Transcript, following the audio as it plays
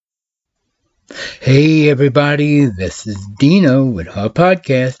Hey everybody, this is Dino with our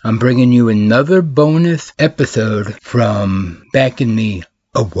podcast. I'm bringing you another bonus episode from back in the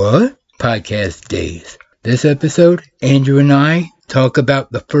what podcast days. This episode, Andrew and I talk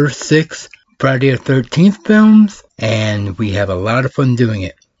about the first 6 Friday the 13th films, and we have a lot of fun doing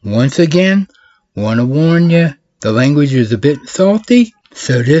it. Once again, want to warn you, the language is a bit salty,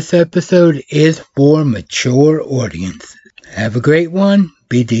 so this episode is for mature audiences. Have a great one,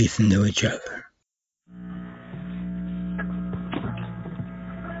 be decent to each other.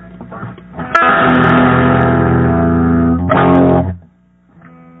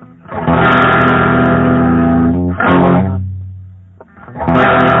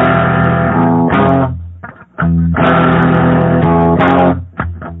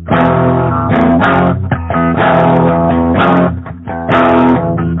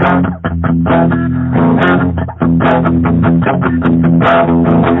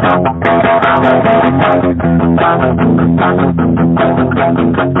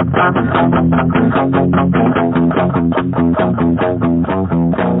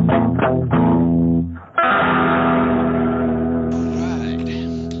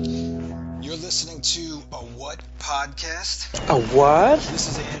 A what? This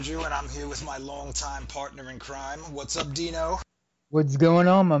is Andrew, and I'm here with my longtime partner in crime. What's up, Dino? What's going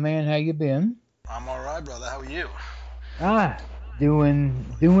on, my man? How you been? I'm all right, brother. How are you? Doing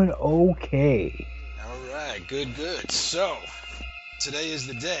okay. All right, good. So, today is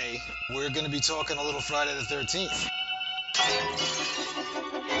the day we're going to be talking a little Friday the 13th.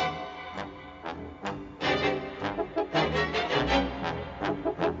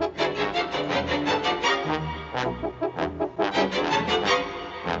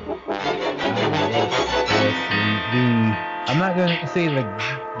 I'm not going to say the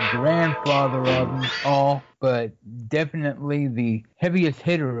grandfather of them all, but definitely the heaviest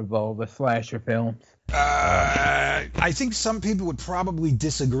hitter of all the slasher films. I think some people would probably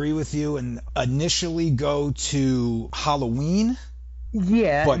disagree with you and initially go to Halloween.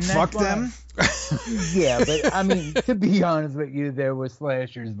 Yeah. But fuck them. Yeah, but I mean, to be honest with you, there were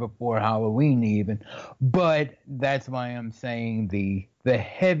slashers before Halloween even. But that's why I'm saying the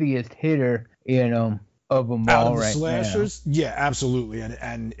heaviest hitter, of them all out of the right slashers? Now. Yeah, absolutely.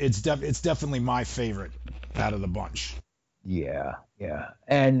 And it's definitely my favorite out of the bunch. Yeah.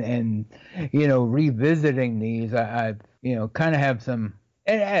 And revisiting these, I've kind of have some,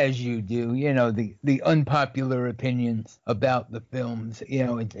 as you do, the unpopular opinions about the films.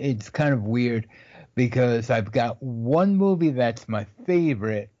 It's kind of weird because I've got one movie that's my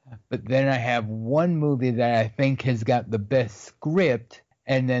favorite, but then I have one movie that I think has got the best script,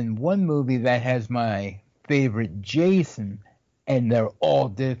 and then one movie that has my favorite Jason, and they're all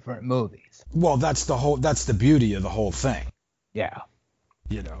different movies. Well, that's the beauty of the whole thing. Yeah.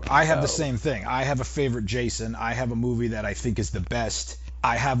 I have the same thing. I have a favorite Jason. I have a movie that I think is the best.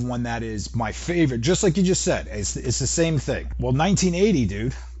 I have one that is my favorite, just like you just said. It's the same thing. Well, 1980,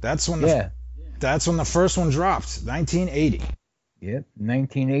 dude. That's when the first one dropped. 1980. Yep,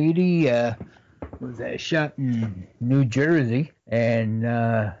 1980. Was that shot in New Jersey?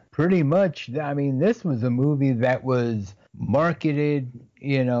 And pretty much, I mean, this was a movie that was marketed,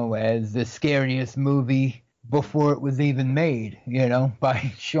 as the scariest movie before it was even made,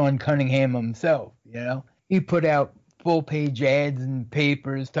 by Sean Cunningham himself. He put out full-page ads in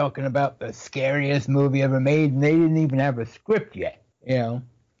papers talking about the scariest movie ever made, and they didn't even have a script yet.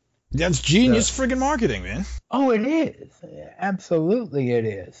 That's genius friggin' marketing, man. Oh, it is. Absolutely it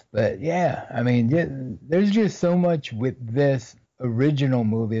is. But yeah, I mean, there's just so much with this original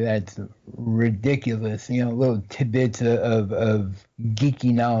movie that's ridiculous. Little tidbits of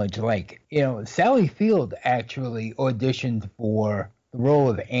geeky knowledge. Like, Sally Field actually auditioned for the role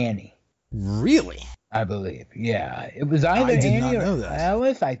of Annie. Really? I believe. Yeah. It was either Annie or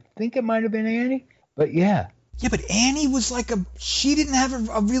Alice. I think it might have been Annie. But yeah. Yeah, but Annie was she didn't have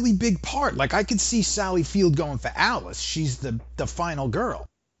a really big part. Like, I could see Sally Field going for Alice. She's the final girl.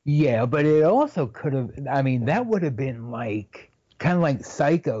 Yeah, but it also could have, I mean, that would have been kind of like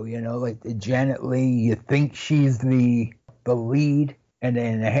Psycho, like the Janet Leigh. You think she's the lead, and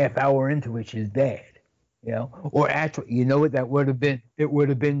then a half hour into it, she's dead, Or actually, you know what that would have been? It would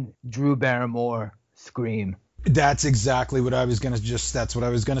have been Drew Barrymore, Scream. That's exactly what I was going to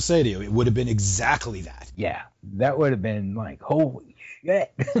say to you. It would have been exactly that. Yeah, that would have been holy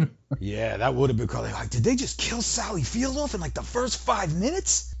shit. Yeah, that would have been cool. Like, did they just kill Sally Field off in like the first 5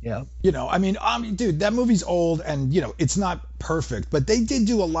 minutes? Yeah. You know, I mean, dude, that movie's old and, you know, it's not perfect, but they did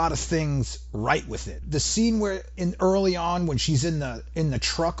do a lot of things right with it. The scene where early on when she's in the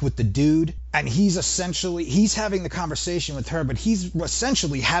truck with the dude and he's having the conversation with her, but he's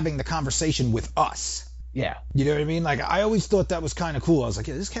essentially having the conversation with us. Yeah. You know what I mean? Like, I always thought that was kind of cool. I was like,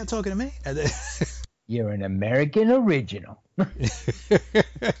 yeah, this cat talking to me? And then You're an American original.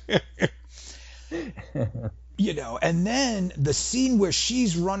 You know, and then the scene where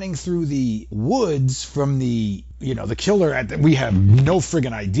she's running through the woods from the killer we have no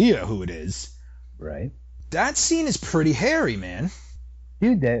friggin' idea who it is. Right. That scene is pretty hairy, man.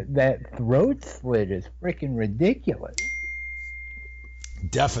 Dude, that throat slit is freaking ridiculous.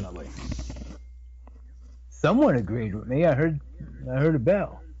 Definitely. Someone agreed with me. I heard a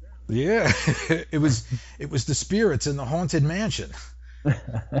bell. Yeah, it was the spirits in the haunted mansion.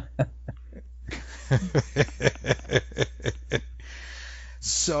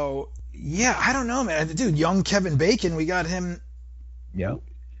 So, yeah, I don't know, man. Dude, young Kevin Bacon, we got him. Yeah.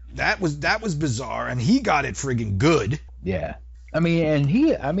 That was bizarre, and he got it friggin' good. Yeah. I mean,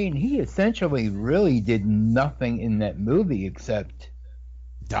 he essentially really did nothing in that movie except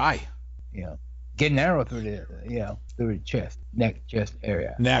die. You know, get an arrow through the chest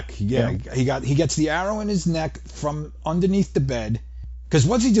area. Neck, yeah. He gets the arrow in his neck from underneath the bed. Because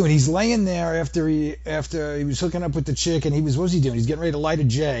what's he doing? He's laying there after he was hooking up with the chick, and what was he doing? He's getting ready to light a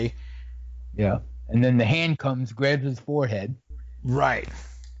J. Yeah. And then the hand comes, grabs his forehead. Right.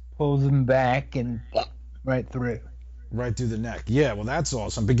 Pulls him back and right through. Right through the neck. Yeah, well, that's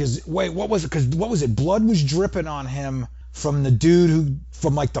awesome. Because, wait, what was it? Because, what was it? Blood was dripping on him from the dude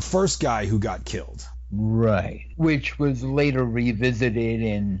from like the first guy who got killed. Right. Which was later revisited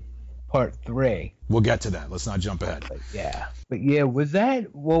in part 3. We'll get to that. Let's not jump ahead. But yeah, was that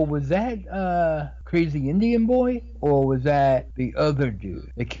Crazy Indian Boy, or was that the other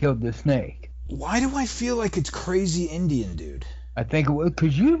dude that killed the snake? Why do I feel like it's Crazy Indian Dude? I think it was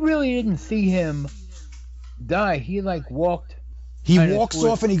because you really didn't see him die. He walked. He walks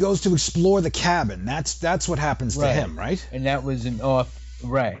off and he goes to explore the cabin. That's what happens to him, right? And that was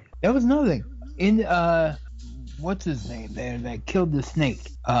right. That was another thing. In what's his name there that killed the snake?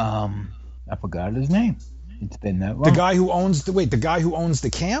 I forgot his name. It's been that long. The guy who owns the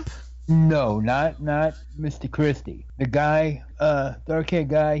camp? No, not Mr. Christie. The guy, dark-haired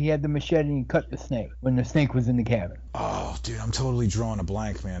guy, he had the machete and he cut the snake when the snake was in the cabin. Oh, dude, I'm totally drawing a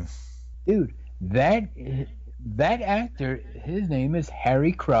blank, man. Dude, that actor, his name is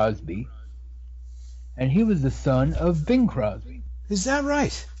Harry Crosby, and he was the son of Bing Crosby. Is that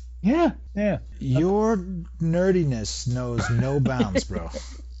right? Yeah. Your nerdiness knows no bounds, bro.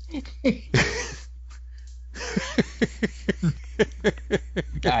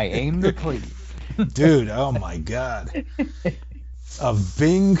 I aim to please. Dude, oh my God. Of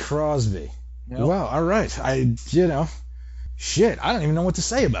Bing Crosby. Yep. Wow, all right. Shit, I don't even know what to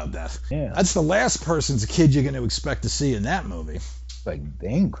say about that. Yeah. That's the last person's kid you're going to expect to see in that movie. Like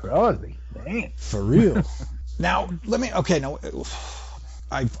Bing Crosby. Damn. For real. Now, I kind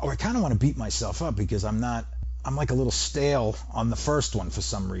of want to beat myself up because I'm like a little stale on the first one for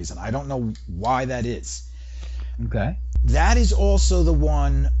some reason. I don't know why that is. Okay. That is also the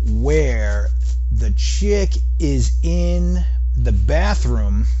one where the chick is in the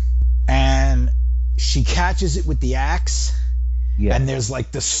bathroom and she catches it with the axe. Yeah. And there's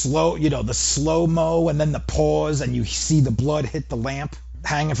like the slow-mo and then the pause and you see the blood hit the lamp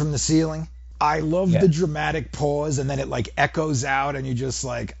hanging from the ceiling. I love the dramatic pause and then it like echoes out and you just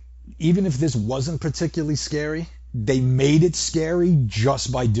like, even if this wasn't particularly scary, they made it scary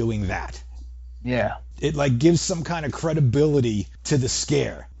just by doing that. Yeah. It like gives some kind of credibility to the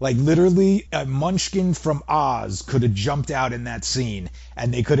scare. Like literally a Munchkin from Oz could have jumped out in that scene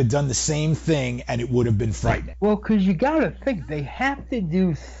and they could have done the same thing and it would have been frightening. Well, because you got to think they have to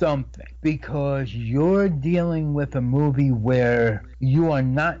do something because you're dealing with a movie where you are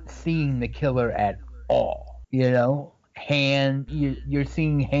not seeing the killer at all. You know, you're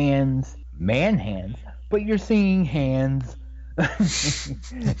seeing hands, man hands, but you're seeing hands.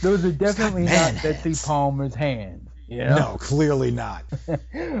 Those are definitely not Betsy Palmer's hands. You know? No, clearly not.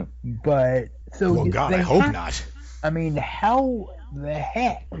 But so well, God, I hope not. I mean, how the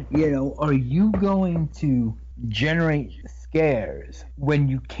heck, are you going to generate scares when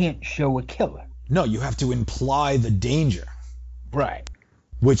you can't show a killer? No, you have to imply the danger. Right.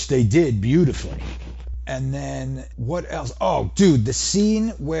 Which they did beautifully. And then, what else? Oh, dude, the scene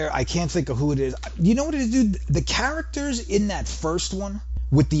where I can't think of who it is. You know what it is, dude? The characters in that first one,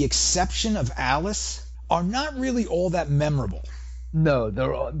 with the exception of Alice, are not really all that memorable. No,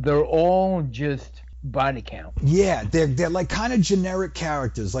 they're all just body count. Yeah, they're like kind of generic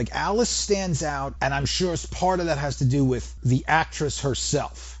characters. Like Alice stands out, and I'm sure part of that has to do with the actress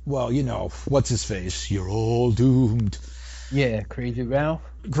herself. Well, you know, what's his face? You're all doomed. Yeah, Crazy Ralph.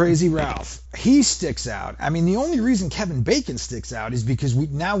 Crazy Ralph. He sticks out. I mean, the only reason Kevin Bacon sticks out is because we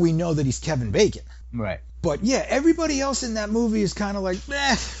know that he's Kevin Bacon. Right. But yeah, everybody else in that movie is kind of like,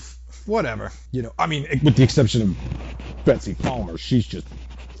 whatever. You know, I mean, with the exception of Betsy Palmer, she's just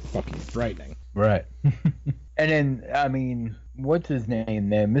fucking frightening. Right. And then, I mean, what's his name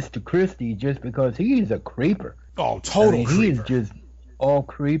there? Mr. Christie, just because he's a creeper. Oh, total creeper. He's just all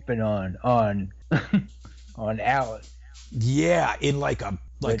creeping on on Alice. Yeah, in like a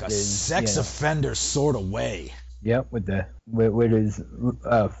sex offender sort of way. Yep, with his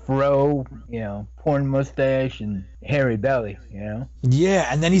fro, you know, porn mustache and hairy belly, you know. Yeah,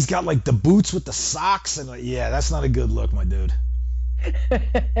 and then he's got like the boots with the socks, and yeah, that's not a good look, my dude.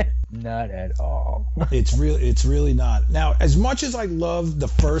 Not at all. It's really not. Now, as much as I love the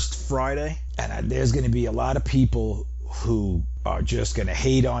first Friday, and there's going to be a lot of people who are just going to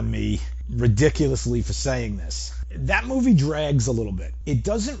hate on me ridiculously for saying this, that movie drags a little bit. It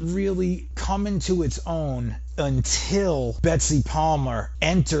doesn't really come into its own until Betsy Palmer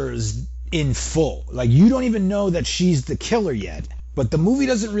enters in full. Like, you don't even know that she's the killer yet. But the movie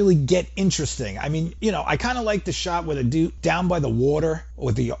doesn't really get interesting. I mean, you know, I kind of like the shot where the dude down by the water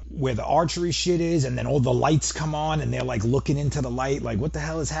where the archery shit is, and then all the lights come on and they're like looking into the light, like, what the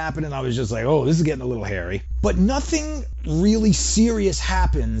hell is happening? I was just like, oh, this is getting a little hairy. But nothing really serious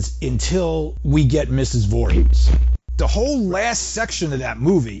happens until we get Mrs. Voorhees. The whole last section of that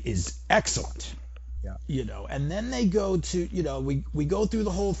movie is excellent. Yeah. You know, and then they go to, you know, we go through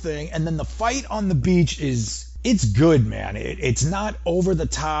the whole thing, and then the fight on the beach it's good, man. It's not over the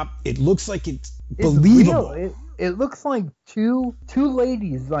top. It looks like it's believable. Real. It looks like two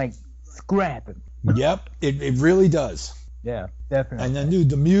ladies like scrapping. Yep, it really does. Yeah, definitely. And then, dude,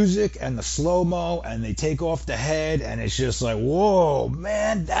 the music and the slow-mo, and they take off the head, and it's just like, whoa,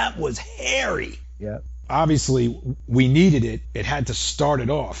 man, that was hairy. Yep. Obviously, we needed it. It had to start it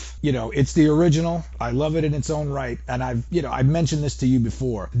off. You know, it's the original. I love it in its own right. And I've mentioned this to you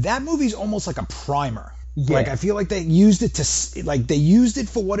before. That movie's almost like a primer. Yeah. Like, I feel like they used it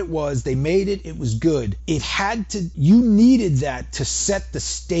for what it was. They made it. It was good. You needed that to set the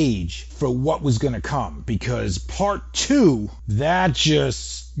stage for what was going to come, because part 2, that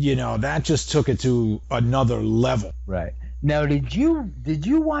just took it to another level. Right. Now, did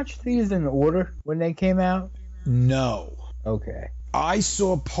you watch these in order when they came out? No. Okay. I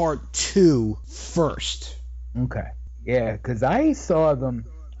saw part 2 first. Okay. Yeah, because I saw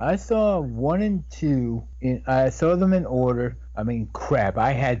 1 and 2. I saw them in order. I mean, crap,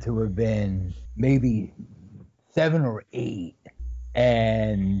 I had to have been maybe 7 or 8.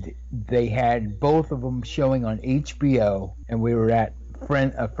 And they had both of them showing on HBO, and we were at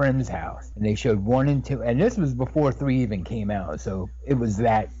a friend's house, and they showed 1 and 2, and this was before 3 even came out, so it was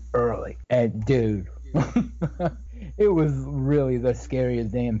that early. And dude, it was really the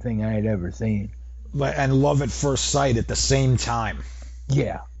scariest damn thing I had ever seen. And Love at First Sight at the same time.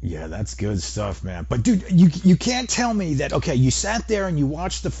 Yeah, that's good stuff, man. But dude, you can't tell me that, okay, you sat there and you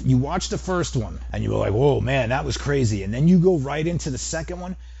watched the first one, and you were like, whoa, man, that was crazy, and then you go right into the second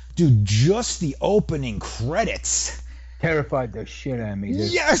one. Dude, just the opening credits terrified the shit out of me,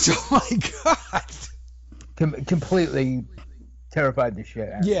 dude. Yes, oh my god. Completely terrified the shit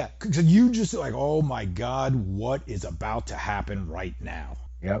out of me. Yeah, because you just like, oh my god, what is about to happen right now?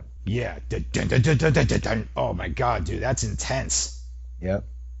 Yep. Yeah. Dun, dun, dun, dun, dun, dun, dun. Oh my god, dude, that's intense. Yep.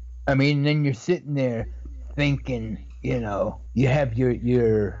 I mean, then you're sitting there thinking, you know, you have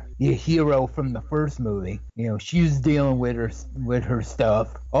your hero from the first movie. You know, she's dealing with her stuff.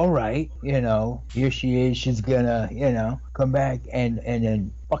 All right, you know, here she is. She's gonna, you know, come back, and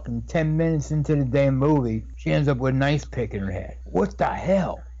then fucking 10 minutes into the damn movie, she ends up with an ice pick in her head. What the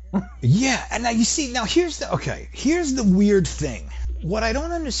hell? Yeah, and now you see, here's the weird thing. What I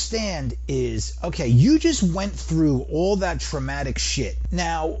don't understand is, okay, you just went through all that traumatic shit.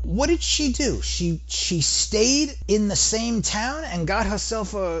 Now, what did she do? She stayed in the same town and got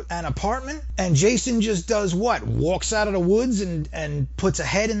herself an apartment, and Jason just does what? Walks out of the woods and puts a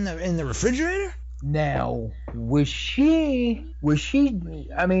head in the refrigerator? Now, was she,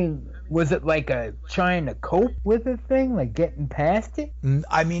 I mean, was it like a trying to cope with the thing, like getting past it?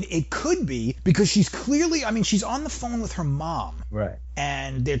 I mean, it could be, because she's clearly, I mean, she's on the phone with her mom. Right.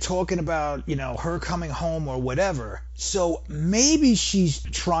 And they're talking about, you know, her coming home or whatever. So maybe she's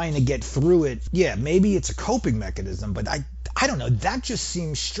trying to get through it. Yeah, maybe it's a coping mechanism, but I I don't know, that just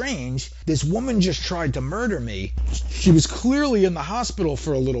seems strange. This woman just tried to murder me. She was clearly in the hospital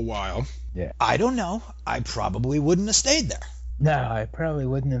for a little while. Yeah. I don't know. I probably wouldn't have stayed there. No, I probably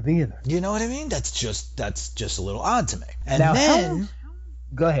wouldn't have either. You know what I mean? That's just a little odd to me. And now, then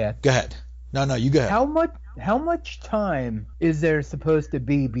go ahead. Go ahead. No, you go ahead. How much time is there supposed to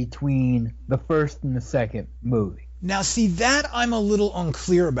be between the first and the second movie? Now, see, that I'm a little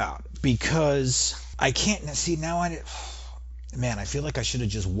unclear about, because I can't see now. Man, I feel like I should have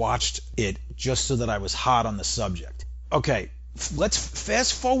just watched it just so that I was hot on the subject. Okay, let's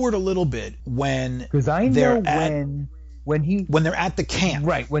fast forward a little bit when, because I know when they're at the camp.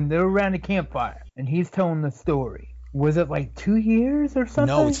 Right, when they're around the campfire and he's telling the story. Was it like 2 years or something?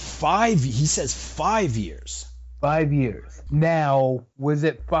 No, it's 5. He says 5 years. 5 years. Now, was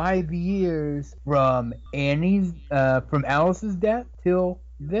it 5 years from from Alice's death till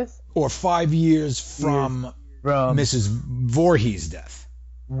this? Or 5 years from Mrs. Voorhees' death?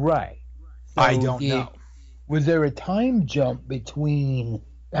 Right. So I don't know. Was there a time jump between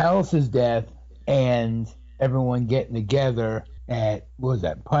Alice's death and everyone getting together at, what was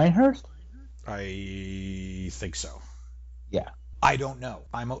that, Pinehurst? I think so. Yeah. I don't know.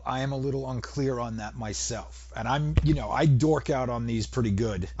 I am a little unclear on that myself. And I dork out on these pretty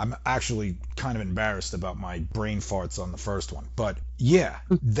good. I'm actually kind of embarrassed about my brain farts on the first one. But yeah,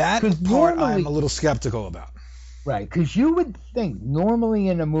 that part I'm a little skeptical about. Right, because you would think normally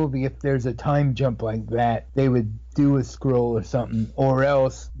in a movie, if there's a time jump like that, they would do a scroll or something, or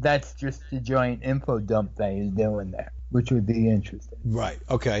else that's just a giant info dump that he's doing there, which would be interesting. Right,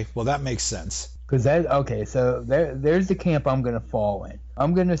 okay, well that makes sense. So there's the camp I'm going to fall in.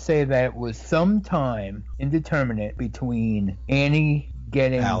 I'm going to say that it was some time indeterminate between Annie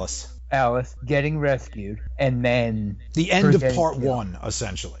getting... Alice getting rescued, and then... The end of part 1,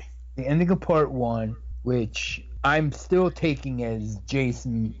 essentially. The ending of part 1, which... I'm still taking as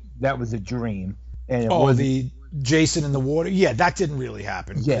Jason, that was a dream. And the Jason in the water? Yeah, that didn't really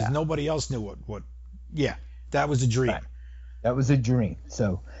happen. Because nobody else knew what. Yeah, that was a dream. Right. That was a dream.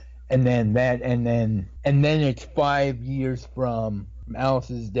 So, and then it's 5 years from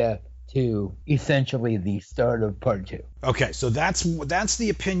Alice's death to essentially the start of part 2. Okay, so that's the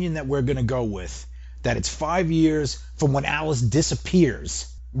opinion that we're going to go with. That it's 5 years from when Alice disappears.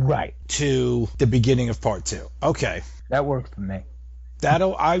 Right. To the beginning of part 2. Okay. That works for me.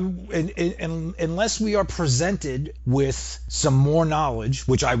 Unless we are presented with some more knowledge,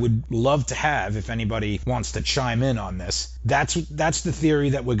 which I would love to have if anybody wants to chime in on this, that's the theory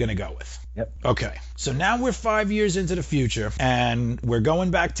that we're going to go with. Yep. Okay. So now we're 5 years into the future, and we're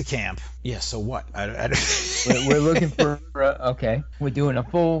going back to camp. Yeah, so what? We're looking for... okay. We're doing a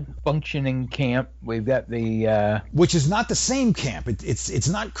full functioning camp. We've got the... Which is not the same camp. It's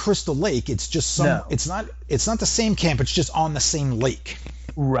not Crystal Lake. It's just some... No. It's not the same camp. It's just on the same lake.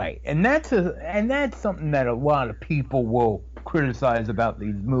 Right. And that's something that a lot of people will criticize about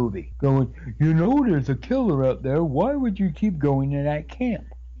these movies. Going, there's a killer out there. Why would you keep going to that camp?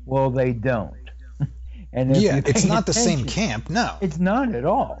 Well, they don't. And it's not the same camp. No. It's not at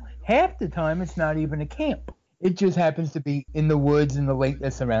all. Half the time, it's not even a camp. It just happens to be in the woods and the lake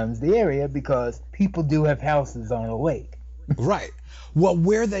that surrounds the area because people do have houses on a lake. Right. Well,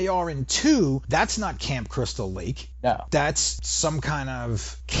 where they are in 2, that's not Camp Crystal Lake. No. That's some kind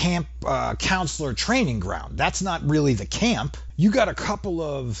of camp counselor training ground. That's not really the camp. You got a couple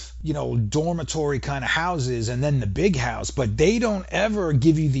of, dormitory kind of houses and then the big house, but they don't ever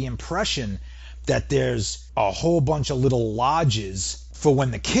give you the impression that there's a whole bunch of little lodges for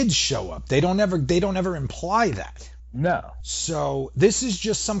when the kids show up. They don't ever imply that. No. So this is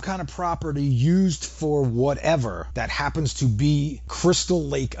just some kind of property used for whatever that happens to be Crystal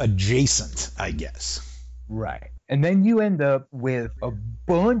Lake adjacent, I guess. Right. And then you end up with a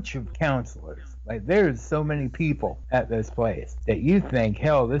bunch of counselors. Like, there's so many people at this place that you think,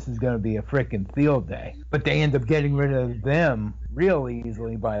 hell, this is going to be a freaking field day. But they end up getting rid of them real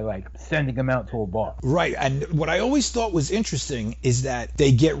easily by, sending them out to a bar. Right. And what I always thought was interesting is that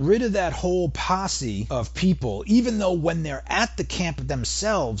they get rid of that whole posse of people, even though when they're at the camp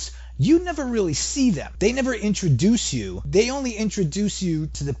themselves, you never really see them. They never introduce you. They only introduce you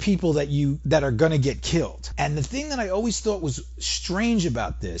to the people that are going to get killed. And the thing that I always thought was strange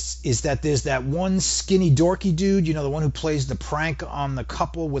about this is that there's that one skinny dorky dude, the one who plays the prank on the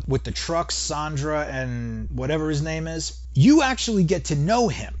couple with the truck, Sandra and whatever his name is. You actually get to know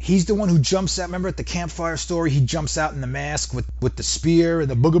him. He's the one who jumps out. Remember at the campfire story, he jumps out in the mask with the spear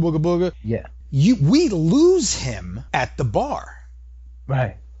and the booga booga booga? Yeah. We lose him at the bar.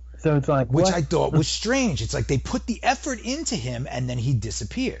 Right. So it's like, which what? I thought was strange. It's like they put the effort into him and then he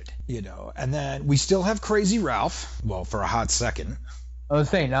disappeared, you know. And then we still have Crazy Ralph. Well, for a hot second. I was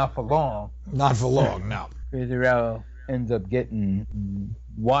saying not for long. Not for long, no. Crazy Ralph ends up getting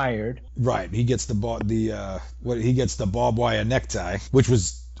wired. Right. He gets the barbed wire necktie, which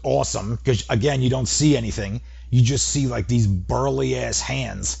was awesome because again, you don't see anything. You just see like these burly ass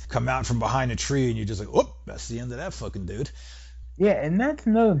hands come out from behind a tree, and you're just like, "Oh, that's the end of that fucking dude." Yeah, and that's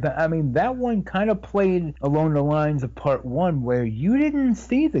another. I mean, that one kind of played along the lines of part one, where you didn't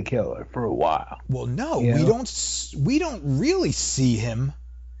see the killer for a while. Well, no, You know? we don't really see him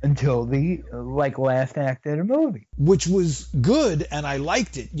until the last act of the movie, which was good, and I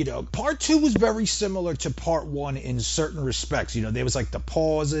liked it. You know, part two was very similar to part one in certain respects. You know, there was like the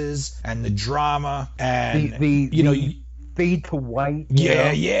pauses and the drama, and the fade to white.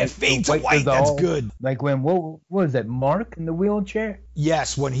 Fade to white. That's good. Like when what was it, Mark in the wheelchair?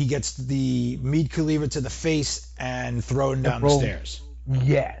 Yes, when he gets the meat cleaver to the face and thrown down the stairs.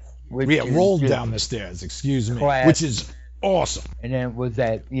 Yes. Rolled down the stairs. Excuse me. Class. Which is awesome. And then it was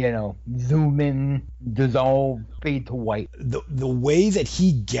that, zoom in, dissolve, fade to white. The way that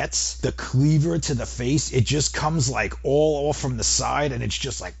he gets the cleaver to the face, it just comes like all off from the side, and it's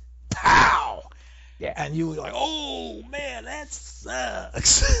just like pow. Yeah. And you were like, oh man, that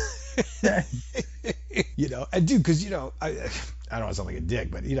sucks. And dude, because I don't want to sound like a dick,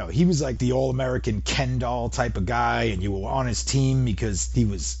 but he was like the all-American Ken doll type of guy, and you were on his team because he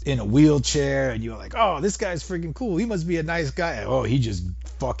was in a wheelchair, and you were like, oh, this guy's freaking cool. He must be a nice guy. And, oh, he just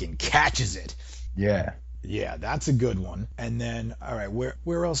fucking catches it. Yeah. Yeah, that's a good one. And then, all right,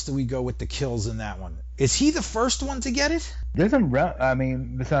 where else do we go with the kills in that one? Is he the first one to get it? Besides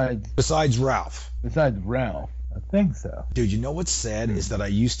Ralph. Besides Ralph. I think so. Dude, you know what's sad is that I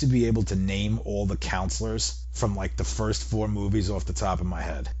used to be able to name all the counselors from like the first 4 movies off the top of my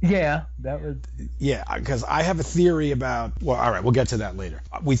head. Yeah, that was... Yeah, because I have a theory about... Well, all right, we'll get to that later.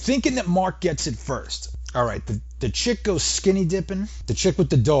 We're thinking that Mark gets it first. All right, the chick goes skinny dipping. The chick with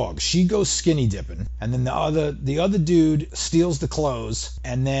the dog, she goes skinny dipping. And then the other dude steals the clothes,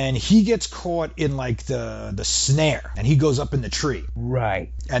 and then he gets caught in like the snare, and he goes up in the tree.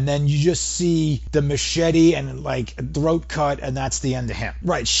 Right. And then you just see the machete and like throat cut, and that's the end of him.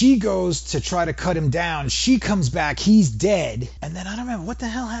 Right, she goes to try to cut him down. She comes back, he's dead. And then I don't remember, what the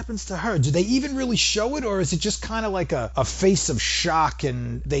hell happens to her? Do they even really show it, or is it just kind of like a face of shock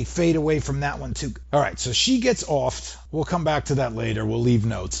and they fade away from that one too? All right, so she gets offed. We'll come back to that later. We'll leave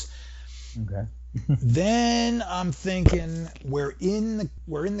notes. Okay. Then I'm thinking we're in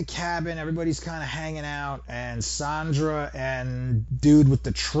the cabin, everybody's kind of hanging out, and Sandra and dude with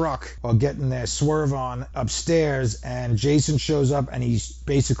the truck are getting their swerve on upstairs, and Jason shows up and he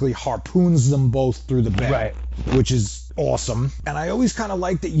basically harpoons them both through the bed, right, which is awesome. And I always kind of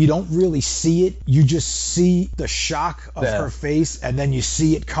like that you don't really see it, you just see the shock of her face, and then you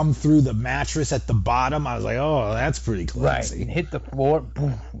see it come through the mattress at the bottom. I was like, oh, that's pretty classy. Right, hit the floor,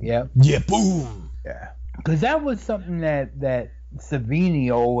 boom, yeah, boom. Yeah, because that was something that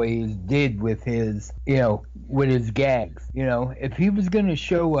Savini always did with his, with his gags. If he was going to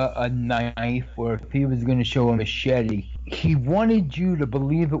show a knife, or if he was going to show a machete, he wanted you to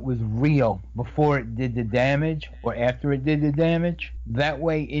believe it was real before it did the damage or after it did the damage. That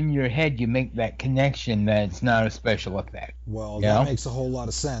way, in your head, you make that connection that it's not a special effect. Well, that makes a whole lot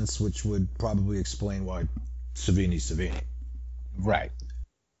of sense, which would probably explain why Savini's Savini. Right.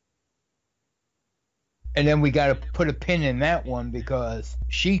 And then we got to put a pin in that one because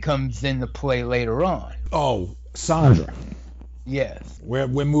she comes into play later on. Oh, Sandra. Yes. We're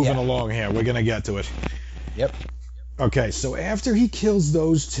moving along here. We're going to get to it. Yep. Okay, so after he kills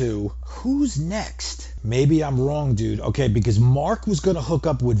those two, who's next? Maybe I'm wrong, dude. Okay, because Mark was going to hook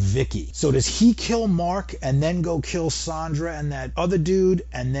up with Vicky. So does he kill Mark and then go kill Sandra and that other dude,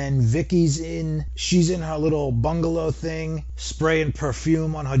 and then Vicky's she's in her little bungalow thing, spraying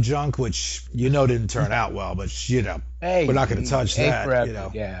perfume on her junk, which didn't turn out well, but hey, we're not going to touch that. For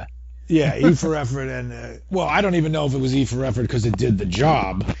effort, yeah. Yeah, E for effort, and well, I don't even know if it was E for effort because it did the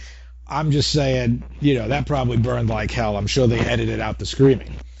job. I'm just saying, that probably burned like hell. I'm sure they edited out the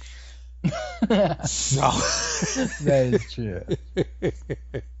screaming. So that is true.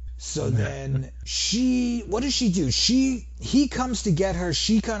 So then what does she do? He comes to get her.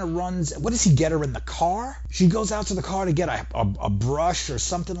 She kind of runs. What does he get her in the car? She goes out to the car to get a brush or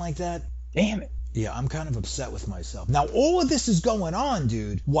something like that. Damn it. Yeah, I'm kind of upset with myself. Now, all of this is going on,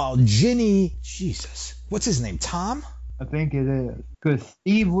 dude, while Ginny, Jesus, what's his name, Tom? I think it is. Because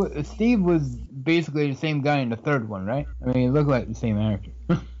Steve was basically the same guy in the third one, right? I mean, he looked like the same actor.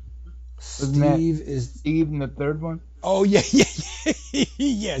 Steve Steve in the third one? Oh yeah,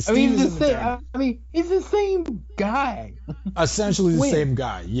 yeah. Steve is in the third. I mean, he's the same guy. Essentially the same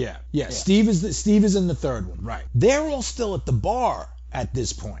guy. Yeah. Steve is in the third one, right? They're all still at the bar at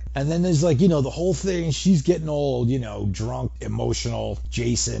this point. And then there's like, the whole thing, she's getting all, drunk, emotional.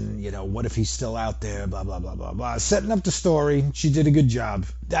 Jason, what if he's still out there, blah, blah, blah, blah, blah. Setting up the story. She did a good job.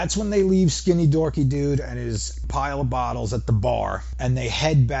 That's when they leave Skinny Dorky Dude and his pile of bottles at the bar, and they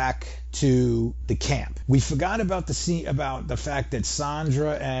head back to the camp. We forgot about the fact that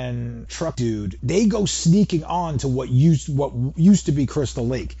Sandra and Truck Dude, they go sneaking on to what used to be Crystal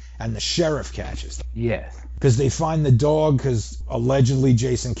Lake, and the sheriff catches them. Yes. Because they find the dog, because allegedly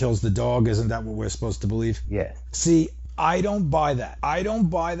Jason kills the dog. Isn't that what we're supposed to believe? Yes. See, I don't buy that. I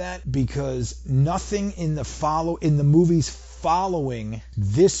don't buy that because nothing in the movies following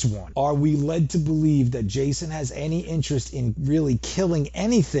this one are we led to believe that Jason has any interest in really killing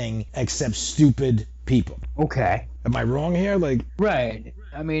anything except stupid people. Okay. Am I wrong here? Right.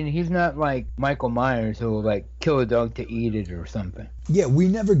 I mean, he's not like Michael Myers who will kill a dog to eat it or something. Yeah, we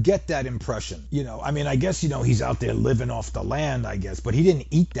never get that impression. I mean, I guess, he's out there living off the land, I guess, but he didn't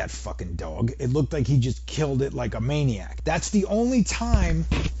eat that fucking dog. It looked like he just killed it like a maniac. That's the only time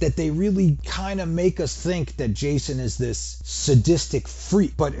that they really kind of make us think that Jason is this sadistic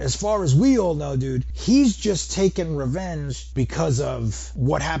freak. But as far as we all know, dude, he's just taking revenge because of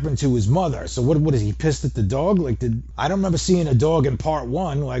what happened to his mother. So what is he pissed at the dog? I don't remember seeing a dog in part one.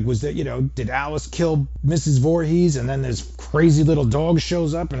 Was that, did Alice kill Mrs. Voorhees and then this crazy little dog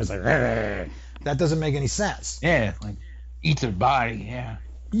shows up and it's like, that doesn't make any sense. Yeah, eats her body, yeah.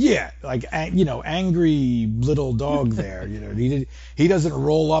 Yeah, angry little dog there. He doesn't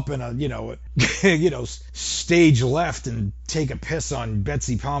roll up in a stage left and take a piss on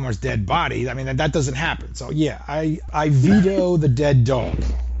Betsy Palmer's dead body. I mean, that doesn't happen. So yeah, I veto the dead dog.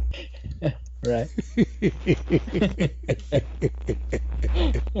 Right.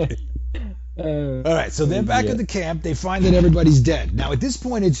 All right, so they're back at the camp. They find that everybody's dead. Now, at this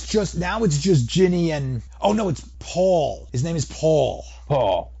point, it's just Ginny and... Oh, no, it's Paul. His name is Paul.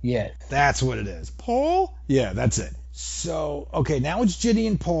 Paul, yes. That's what it is. Paul? Yeah, that's it. So, okay, now it's Ginny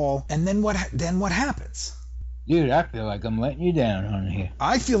and Paul, and then what happens? Dude, I feel like I'm letting you down on here.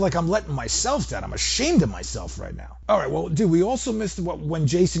 I feel like I'm letting myself down. I'm ashamed of myself right now. All right, well, dude, we also missed when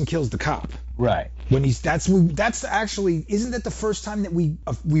Jason kills the cop. Right. That's actually, isn't that the first time that we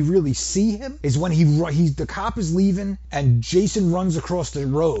really see him? Is when the cop is leaving and Jason runs across the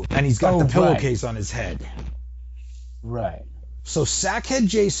road and he's got the pillowcase on his head. Right. So Sackhead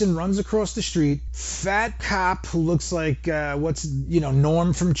Jason runs across the street. Fat cop who looks like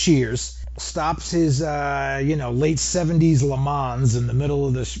Norm from Cheers stops his late 70s Le Mans in the middle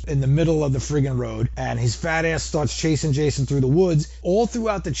of the friggin' road, and his fat ass starts chasing Jason through the woods. All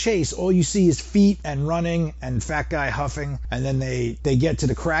throughout the chase, all you see is feet and running and fat guy huffing, and then they get to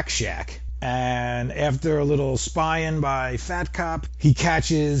the crack shack. And after a little spying by Fat Cop,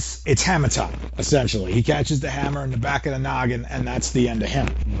 it's hammer time, essentially. He catches the hammer in the back of the noggin, and that's the end of him.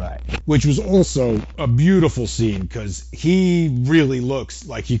 Right. Which was also a beautiful scene, because he really looks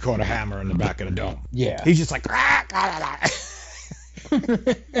like he caught a hammer in the back of the dome. Yeah. He's just like...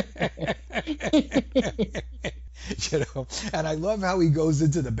 And I love how he goes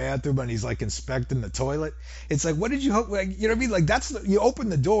into the bathroom and he's inspecting the toilet. It's like, what did you hope? You know what I mean? You open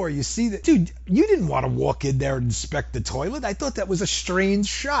the door, you see that, dude, you didn't want to walk in there and inspect the toilet. I thought that was a strange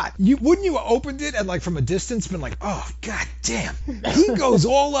shot. Wouldn't you have opened it and from a distance been like, oh, god damn. He goes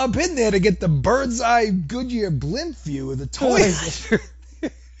all up in there to get the bird's eye Goodyear blimp view of the toilet.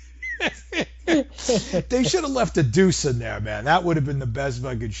 They should have left a deuce in there, man. That would have been the best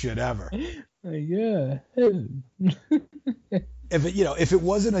fucking shit ever. Yeah. If it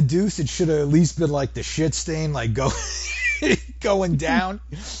wasn't a deuce, it should have at least been the shit stain, going down.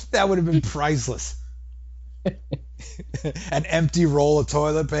 That would have been priceless. An empty roll of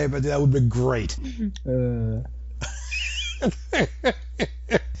toilet paper, that would have been great.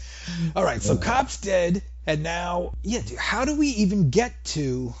 All right, so Cop's dead, and now, dude, how do we even get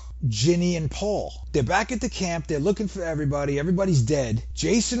to Ginny and Paul? They're back at the camp. They're looking for everybody. Everybody's dead.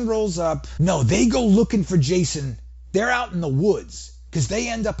 Jason rolls up. No, they go looking for Jason. They're out in the woods because they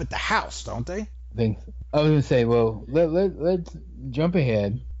end up at the house, don't they? I was going to say, well, let's jump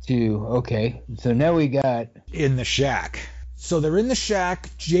ahead to, okay, so now we got... In the shack. So they're in the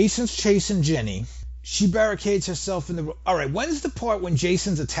shack. Jason's chasing Ginny. She barricades herself in the... All right, when's the part when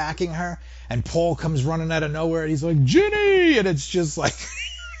Jason's attacking her and Paul comes running out of nowhere and he's like, Ginny! And it's just like...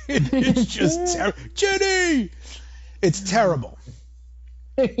 It's just Ginny! It's terrible.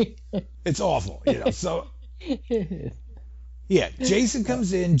 It's awful, So Yeah, Jason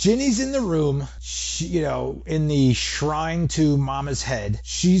comes in. Ginny's in the room, in the shrine to Mama's head.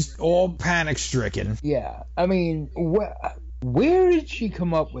 She's all panic-stricken. Yeah. I mean, where did she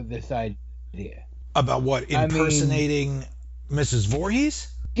come up with this idea? About what? Impersonating Mrs. Voorhees?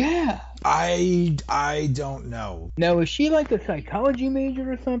 Yeah. I don't know. Now, is she like a psychology major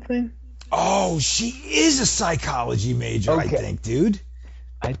or something? Oh, she is a psychology major, okay. I think, dude.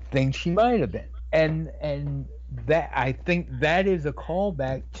 I think she might have been. And that, I think that is a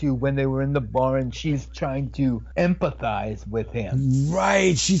callback to when they were in the bar and she's trying to empathize with him.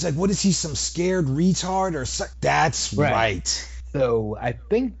 Right. She's like, what is he, some scared retard or something? That's right. So I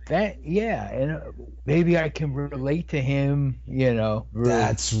think that, yeah, and maybe I can relate to him,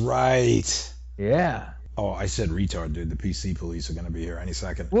 That's right. Yeah. Oh, I said retard, dude. The PC police are going to be here any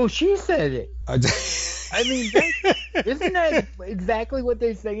second. Well, she said it. I mean, isn't that exactly what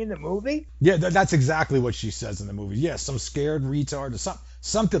they say in the movie? Yeah, that's exactly what she says in the movie. Yeah, some scared retard or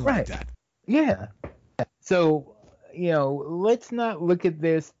something like that. Yeah. So, let's not look at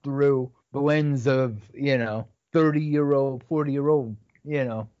this through the lens of, 30-year-old, 40-year-old,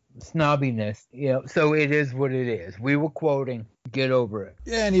 snobbiness. So it is what it is. We were quoting. Get over it.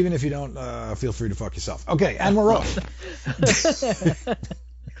 Yeah, and even if you don't, feel free to fuck yourself. Okay, and we're off.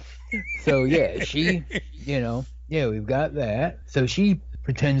 So, yeah, she, we've got that. So she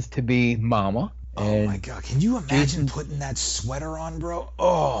pretends to be Mama. Oh, my God. Can you imagine putting that sweater on, bro?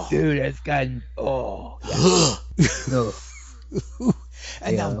 Oh. Dude, that's gotten, Yeah.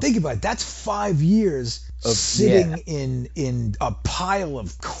 And now think about it. That's 5 years of sitting in a pile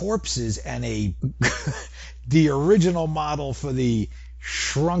of corpses and the original model for the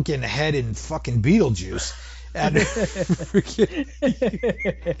shrunken head in fucking Beetlejuice. And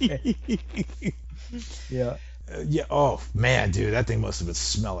yeah. Yeah. Oh man, dude, that thing must have been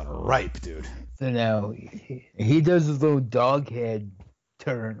smelling ripe, dude. So now he does his little dog head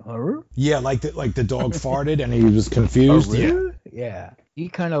turn. Yeah, like the dog farted and he was confused. Yeah. He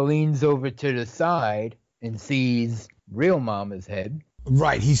kind of leans over to the side and sees real Mama's head.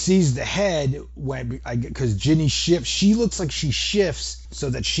 Right, he sees the head because Ginny shifts. She looks like she shifts so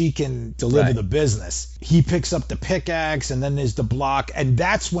that she can deliver the business. He picks up the pickaxe, and then there's the block, and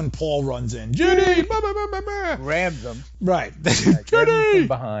that's when Paul runs in. Ginny, grabs him. Right, Ginny from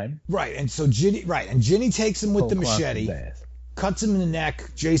behind. Right, and so Ginny takes him with the machete, cuts him in the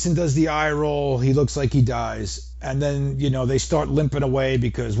neck. Jason does the eye roll. He looks like he dies. And then, they start limping away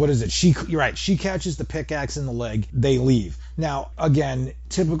because, what is it? You're right. She catches the pickaxe in the leg. They leave. Now, again,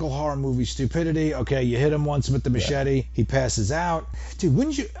 typical horror movie stupidity. Okay, you hit him once with the machete. He passes out. Dude,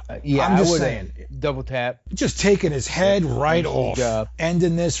 wouldn't you? I'm just saying. Double tap. Just taking his head right off.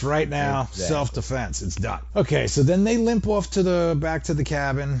 Ending this right now. Exactly. Self-defense. It's done. Okay, so then they limp off back to the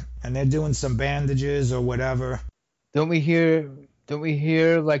cabin, and they're doing some bandages or whatever. Don't we hear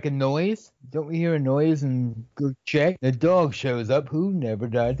like a noise? Don't we hear a noise and go check? The dog shows up who never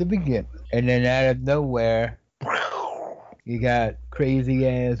died to begin with. And then out of nowhere, you got crazy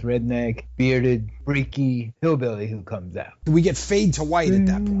ass, redneck, bearded, freaky hillbilly who comes out. We get fade to white at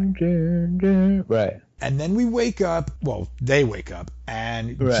that point. Right. And then we wake up. Well, they wake up.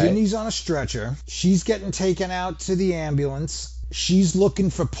 And Ginny's on a stretcher. She's getting taken out to the ambulance. She's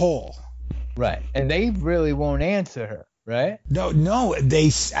looking for Paul. Right. And they really won't answer her. Right? No.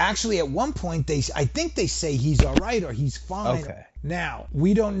 They actually, at one point, I think they say he's all right or he's fine. Okay. Now,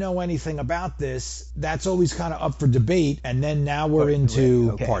 we don't know anything about this. That's always kind of up for debate. And then now we're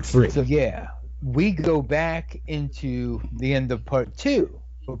into part 3. So, we go back into the end of part 2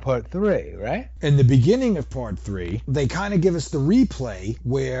 for part 3, right? In the beginning of part 3, they kind of give us the replay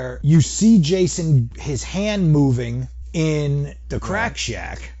where you see Jason, his hand moving in the crack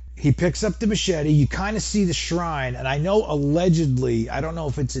shack. He picks up the machete. You kind of see the shrine. And I know allegedly, I don't know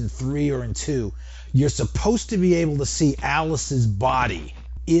if it's in 3 or in 2, you're supposed to be able to see Alice's body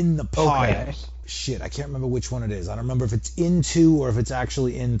in the pile. Okay. Shit, I can't remember which one it is. I don't remember if it's in 2 or if it's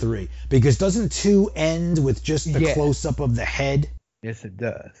actually in 3. Because doesn't 2 end with just the close-up of the head? Yes, it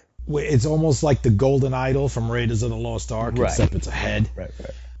does. It's almost like the golden idol from Raiders of the Lost Ark, except it's a head. Right.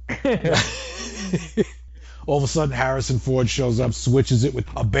 All of a sudden, Harrison Ford shows up, switches it with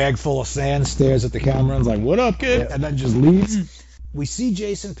a bag full of sand, stares at the camera, and's like, "What up, kid?" And then just leaves. We see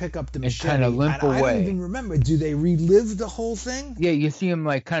Jason pick up the machete. And kind of limp away. I don't even remember. Do they relive the whole thing? Yeah, you see him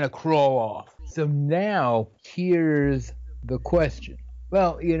like kind of crawl off. So now, here's the question.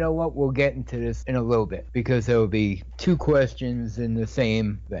 Well, you know what? We'll get into this in a little bit because there will be 2 questions in the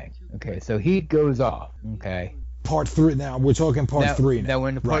same thing. Okay, so he goes off. Okay. Part 3 now. We're talking part 3 now. Now we're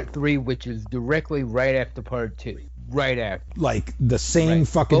in part 3, which is directly right after part 2. right after. Like the same Right.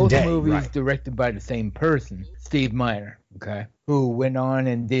 fucking Both day. movies Right. directed by the same person, Steve Miner, okay, who went on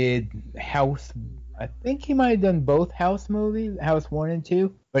and did House. I think he might have done both House movies, House 1 and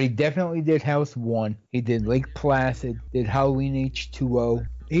 2, but he definitely did House 1. He did Lake Placid, did Halloween H2O.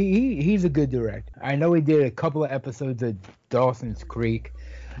 He's a good director. I know he did a couple of episodes of Dawson's Creek,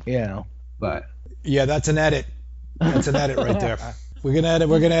 but... Yeah, that's an edit. That's an edit right there. We're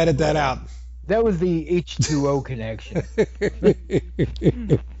gonna edit that out. That was the H2O connection.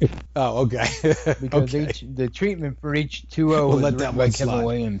 Oh, okay. Because okay. the treatment for H2O was written by Kevin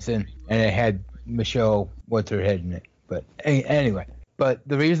Williamson, and it had Michelle what's-her-head in it. But anyway, but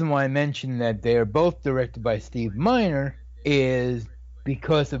the reason why I mentioned that they're both directed by Steve Miner is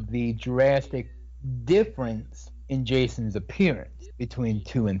because of the drastic difference in Jason's appearance between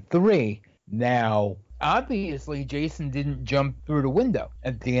 2 and 3. Now, obviously, Jason didn't jump through the window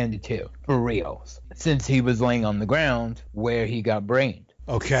at the end of 2, for reals, since he was laying on the ground where he got brained.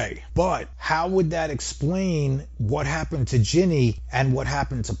 Okay, but how would that explain what happened to Ginny and what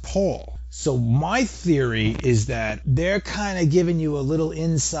happened to Paul? So my theory is that they're kind of giving you a little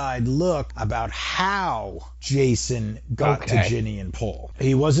inside look about how Jason got to Ginny and Paul.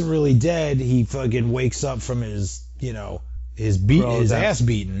 He wasn't really dead. He fucking wakes up from his ass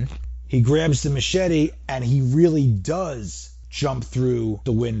beaten. He grabs the machete and he really does jump through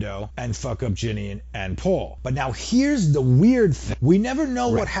the window and fuck up Ginny and Paul. But now here's the weird thing. We never know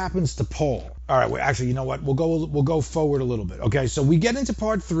what happens to Paul. All right, well, actually, you know what? We'll go forward a little bit. Okay, so we get into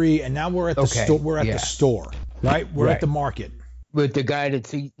part 3 and now we're at the store. We're at the store, right? We're at the market. With the guy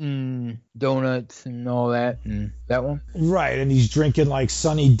that's eating donuts and all that, and that one? Right, and he's drinking like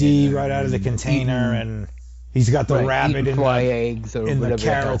Sunny D right out of the container, and he's got the rabbit in eggs or in the whatever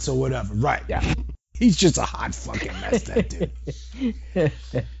carrots or whatever. Right. Yeah. He's just a hot fucking mess, that dude.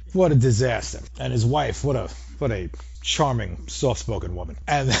 What a disaster. And his wife, what a charming, soft-spoken woman.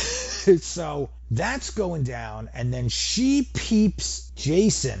 And so that's going down, and then she peeps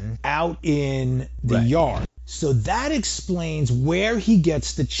Jason out in the yard. So that explains where he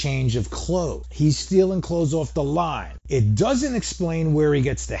gets the change of clothes. He's stealing clothes off the line. It doesn't explain where he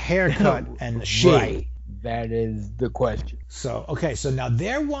gets the haircut and the shave. Right. That is the question. So, okay, so now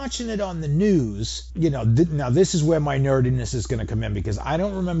they're watching it on the news. Now this is where my nerdiness is going to come in, because I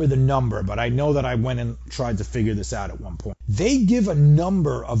don't remember the number, but I know that I went and tried to figure this out at one point. They give a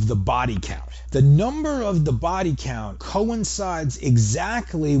number of the body count. The number of the body count coincides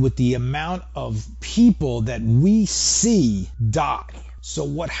exactly with the amount of people that we see die. So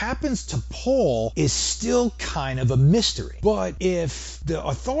what happens to Paul is still kind of a mystery. But if the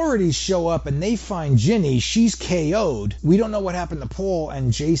authorities show up and they find Ginny, she's KO'd, we don't know what happened to Paul,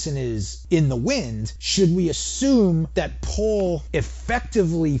 and Jason is in the wind, should we assume that Paul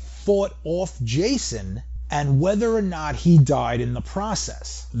effectively fought off Jason, and whether or not he died in the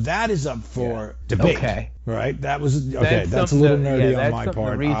process? That is up for debate. Okay. Right? That's a little nerdy on my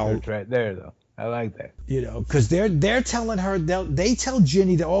part. Research right there, though. I like that. Because they're telling her, they tell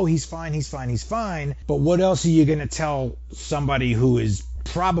Ginny that, oh, he's fine. But what else are you going to tell somebody who is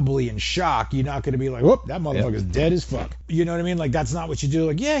probably in shock? You're not going to be like, whoop, that motherfucker's dead as fuck. You know what I mean? Like, that's not what you do.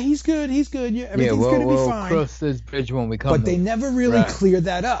 Like, yeah, he's good. Yeah, everything's going to be fine. We'll cross this bridge when we come. But they never really clear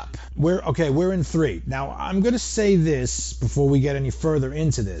that up. We're in 3. Now, I'm going to say this before we get any further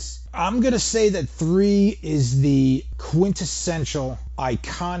into this. I'm going to say that 3 is the quintessential,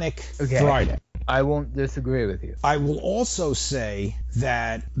 iconic Friday. I won't disagree with you. I will also say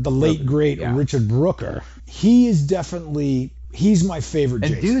that the late, great Richard Brooker, he's my favorite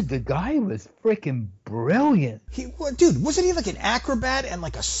Jason. And dude, the guy was freaking brilliant. Dude, wasn't he like an acrobat and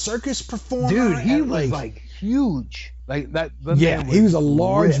like a circus performer? Dude, he was like huge. Like that. He was a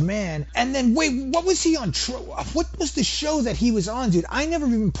large man. And then wait, what was he on? What was the show that he was on, dude? I never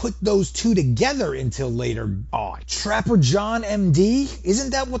even put those two together until later on. Trapper John MD? Isn't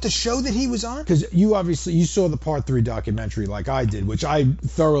that what the show that he was on? Because you saw the Part 3 documentary like I did, which I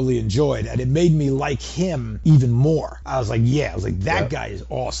thoroughly enjoyed, and it made me like him even more. I was like, that guy is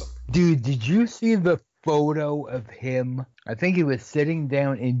awesome. Dude, did you see the photo of him? I think he was sitting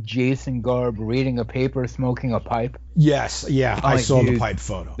down in Jason garb, reading a paper, smoking a pipe. Yes, I saw the pipe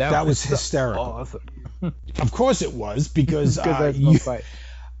photo. That was hysterical. Awesome. Of course it was, because no pipe.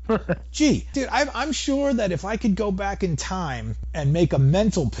 Gee, dude, I'm sure that if I could go back in time and make a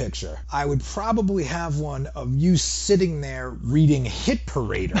mental picture, I would probably have one of you sitting there reading Hit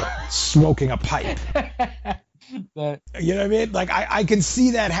Parader, smoking a pipe. But, You know what I mean? Like I can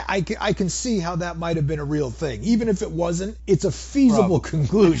see that. I can see how that might have been a real thing, even if it wasn't. It's a feasible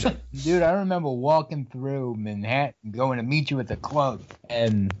conclusion. dude, I remember walking through Manhattan, going to meet you at the club,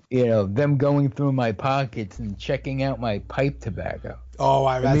 and them going through my pockets and checking out my pipe tobacco. Oh,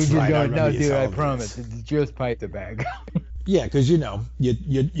 that's right. Going, no, dude, I promise, it's just pipe tobacco. Yeah, because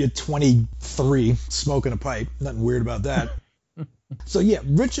you're 23 smoking a pipe. Nothing weird about that. So yeah,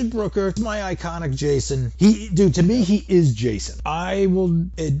 Richard Brooker, my iconic Jason. To me, he is Jason. I will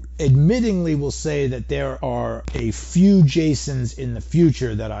admittingly will say that there are a few Jasons in the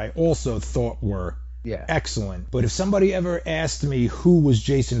future that I also thought were excellent. But if somebody ever asked me who was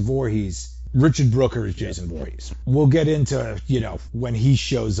Jason Voorhees, Richard Brooker is Jason Voorhees. We'll get into, when he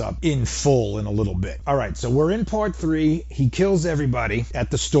shows up in full in a little bit. All right, so we're in part 3. He kills everybody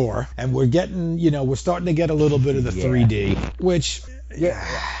at the store, and we're getting, we're starting to get a little bit of the 3D, which... Yeah.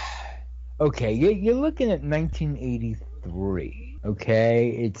 Okay, you're looking at 1983, okay?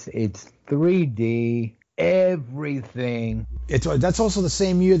 It's 3D, everything. That's also the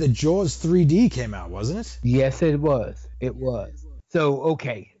same year that Jaws 3D came out, wasn't it? Yes, it was. It was. So,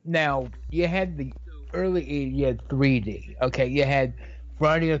 okay, now, you had the early 80s, you had 3D. Okay, you had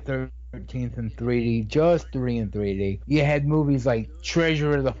Friday the 13th in 3D, Jaws 3 in 3D. You had movies like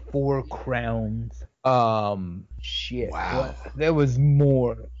Treasure of the Four Crowns. Shit. Wow. There was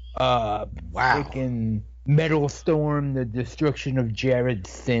more. Freaking Metal Storm, The Destruction of Jared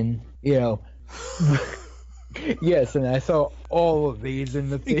Sin. Yes, and I saw all of these in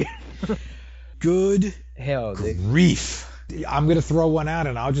the theater. Good hell, grief. I'm going to throw one out,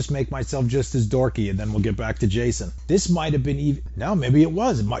 and I'll just make myself just as dorky, and then we'll get back to Jason. This might have been no, maybe it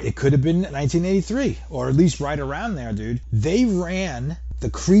was. It could have been 1983, or at least right around there, dude. They ran The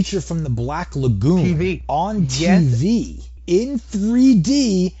Creature from the Black Lagoon on TV in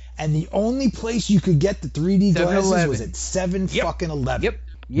 3D, and the only place you could get the 3D glasses was at 7-11. Yep.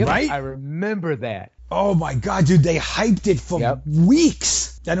 Right? I remember that. Oh my God, dude! They hyped it for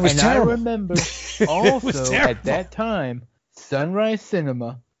weeks, and it was terrible. I remember also at that time, Sunrise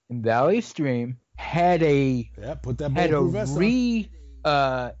Cinema in Valley Stream had a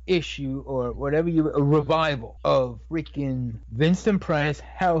issue or whatever a revival of freaking Vincent Price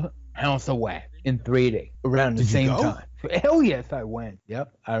House of Wax in 3D around the same time. Hell yes, I went.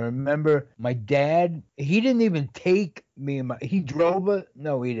 Yep, I remember my dad. He didn't even take me and he drove it.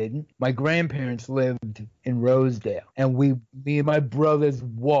 No, he didn't. My grandparents lived in Rosedale, and me and my brothers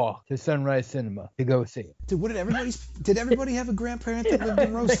walked to Sunrise Cinema to go see it. Dude, did everybody have a grandparent that lived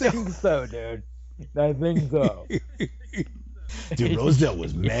in Rosedale? I think so, dude. I think so. Dude, Rosedale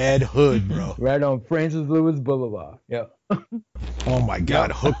was mad hood, bro. Right on Francis Lewis Boulevard. Yep. Oh my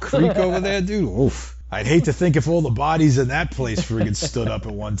God, Hook Creek over there, dude. Oof. I'd hate to think if all the bodies in that place friggin' stood up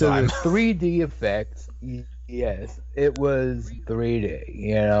at one time. So the 3D effects, yes, it was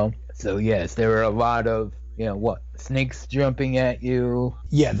 3D, So yes, there were a lot of, snakes jumping at you.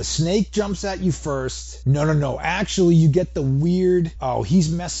 Yeah, the snake jumps at you first. No. Actually, you get the weird,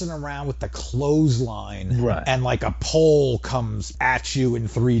 he's messing around with the clothesline. Right. And like a pole comes at you in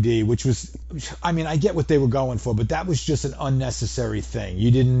 3D, which was, I get what they were going for, but that was just an unnecessary thing.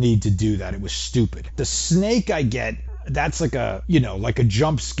 You didn't need to do that. It was stupid. The snake I get, that's like a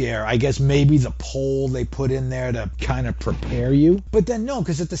jump scare. I guess maybe the pole they put in there to kind of prepare you. But then no,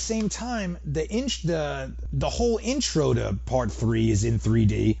 because at the same time, the whole intro to part 3 is in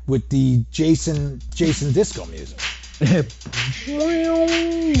 3D with the Jason disco music.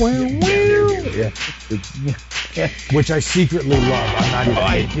 Which I secretly love. I'm not even.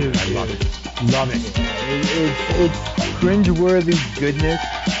 I do. I love it. Love it. It's cringeworthy goodness.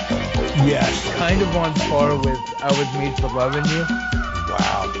 Yes. Kind of on par with I Was Made for Loving You.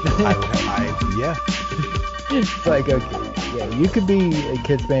 Wow. Yeah. It's like, okay, yeah, you could be a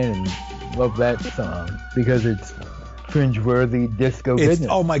Kiss fan and love that song because it's cringeworthy disco goodness.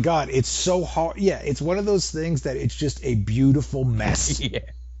 Oh my God, it's so hard. Yeah, it's one of those things that it's just a beautiful mess. Yeah.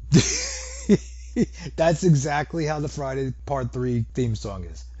 That's exactly how the Friday Part 3 theme song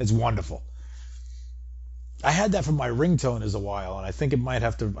is. It's wonderful. I had that for my ringtone as a while, and I think I might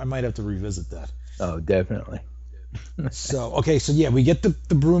have to revisit that. Oh, definitely. So yeah, we get the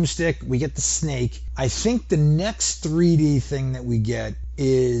broomstick, we get the snake. I think the next 3D thing that we get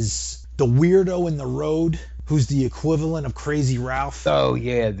is the weirdo in the road, who's the equivalent of Crazy Ralph. Oh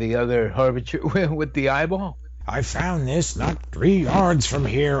yeah, the other Harbinger with the eyeball. I found this not 3 yards from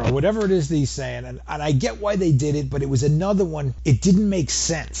here, or whatever it is that he's saying. And I get why they did it, but it was another one. It didn't make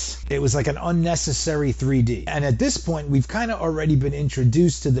sense. It was like an unnecessary 3D. And at this point, we've kind of already been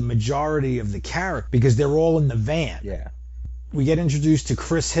introduced to the majority of the characters because they're all in the van. Yeah. we get introduced to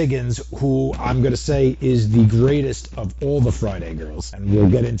Chris Higgins, who I'm going to say is the greatest of all the Friday girls. And we'll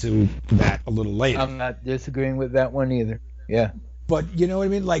get into that a little later. I'm not disagreeing with that one either. Yeah. But you know what I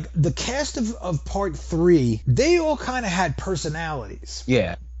mean? Like, the cast of part 3, they all kind of had personalities.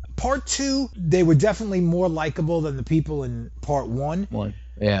 Yeah. Part 2, they were definitely more likable than the people in part 1.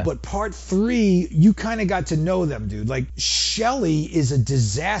 Yeah. But part 3, you kind of got to know them, dude. Like, Shelley is a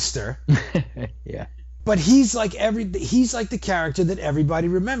disaster. Yeah. But he's like the character that everybody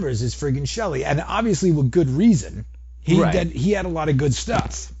remembers is friggin' Shelley, and obviously with good reason. He had a lot of good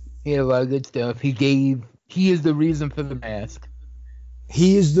stuff. He had a lot of good stuff. He is the reason for the mask.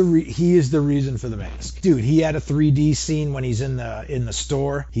 He is the reason for the mask, dude. He had a 3D scene when he's in the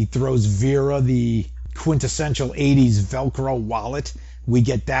store. He throws Vera the quintessential 80s Velcro wallet. We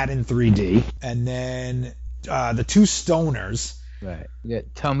get that in 3D, and then the two stoners. Right. You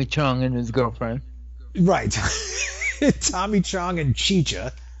got Tommy Chong and his girlfriend. Right. Tommy Chong and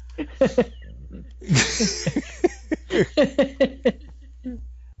Chicha.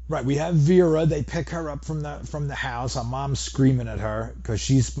 Right, we have Vera. They pick her up from the house. Her mom's screaming at her because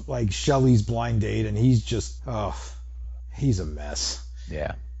she's like Shelley's blind date, and he's just, he's a mess.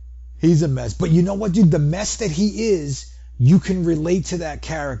 Yeah. He's a mess. But you know what, dude? The mess that he is, you can relate to that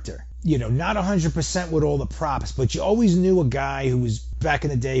character. You know, not 100% with all the props, but you always knew a guy who was, back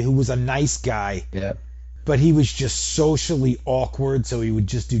in the day, who was a nice guy. Yeah. But he was just socially awkward, so he would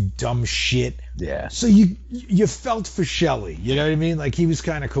just do dumb shit. Yeah. So you felt for Shelley, you know what I mean? Like, he was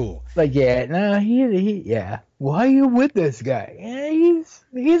kind of cool. Like, yeah, no, yeah. Why are you with this guy? Yeah,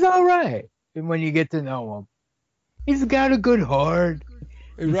 he's all right. And when you get to know him, he's got a good heart.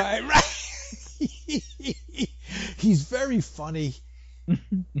 Right. He's very funny.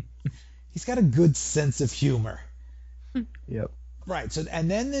 He's got a good sense of humor. Yep. Right. So,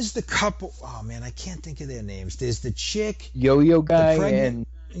 and then there's the couple. Oh man, I can't think of their names. There's the chick, Yo-Yo guy, and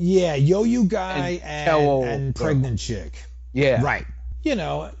Yo-Yo guy and pregnant chick. Yeah. Right. You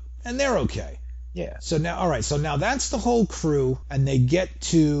know, and they're okay. Yeah. So now, all right. So now that's the whole crew, and they get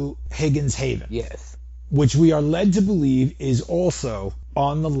to Higgins Haven. Yes. Which we are led to believe is also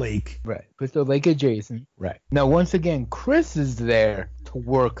on the lake. Right. Crystal Lake adjacent. Right. Now, once again, Chris is there to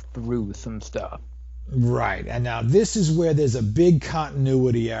work through some stuff. Right. And now this is where there's a big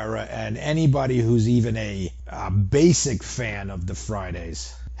continuity error, and anybody who's even a basic fan of the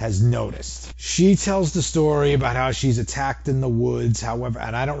Fridays has noticed. She tells the story about how she's attacked in the woods, however,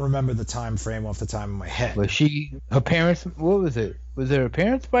 and I don't remember the time frame off the top of my head. Was her parents, what was it? Was her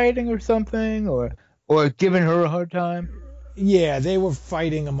parents fighting or something? Or giving her a hard time? Yeah, they were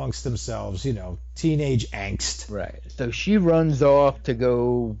fighting amongst themselves, you know, teenage angst. Right. So she runs off to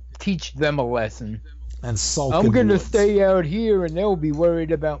go teach them a lesson. And sulk. I'm going to stay out here and they'll be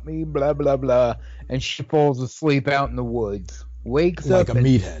worried about me, blah, blah, blah. And she falls asleep out in the woods. Wakes up. Like a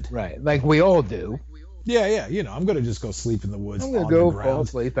meathead. Right. Like we all do. Yeah. You know, I'm going to just go sleep in the woods. I'm going to go fall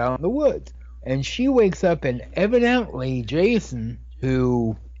asleep out in the woods. And she wakes up and evidently Jason,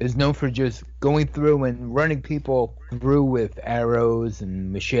 who is known for just going through and running people through with arrows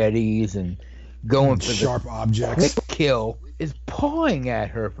and machetes and going for sharp objects, quick kill, is pawing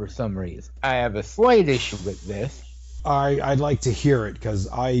at her for some reason. I have a slight issue with this. I'd like to hear it because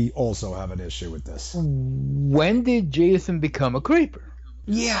I also have an issue with this. When did Jason become a creeper?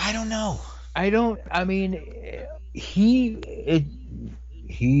 Yeah, I don't know. He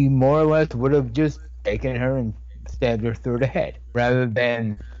more or less would have just taken her and stabbed her through the head rather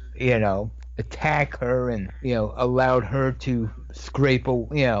than, attack her and, allowed her to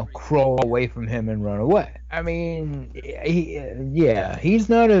crawl away from him and run away. I mean, he's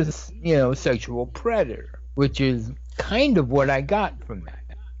not a, sexual predator, which is kind of what I got from that.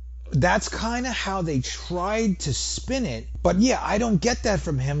 That's kind of how they tried to spin it. But yeah, I don't get that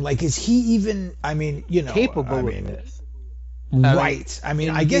from him. Like, is he even, capable of this? Right.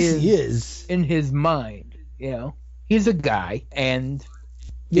 I guess he is. In his mind, he's a guy, and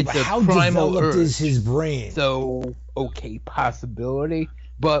yeah, but how developed is his brain? So, okay, possibility,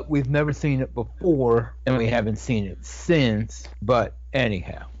 but we've never seen it before, and we haven't seen it since. But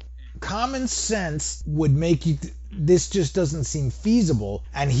anyhow, common sense would make you. This just doesn't seem feasible.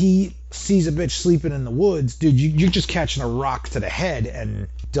 And he sees a bitch sleeping in the woods, dude. You're just catching a rock to the head and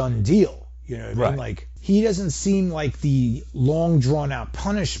done deal. You know what I mean? Like, he doesn't seem like the long drawn out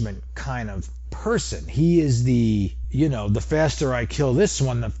punishment kind of person. He is the faster I kill this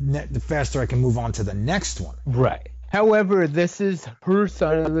one, the faster I can move on to the next one. Right. However, this is her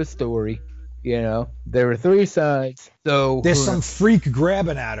side of the story. There are three sides. So there's some freak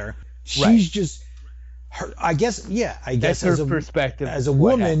grabbing at her. She's just I guess That's her perspective. As a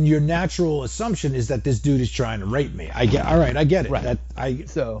woman, your natural assumption is that this dude is trying to rape me. I get it. Right.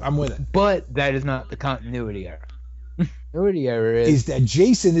 I'm with it. But that is not the continuity error. Continuity error is that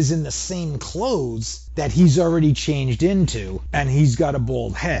Jason is in the same clothes that he's already changed into, and he's got a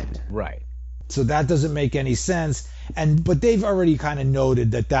bald head. Right. So that doesn't make any sense. But they've already kind of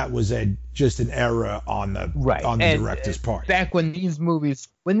noted that was just an error on the director's part. Back when these movies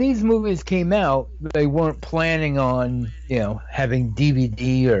came out, they weren't planning on having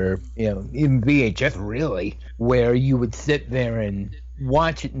DVD or even VHS really, where you would sit there and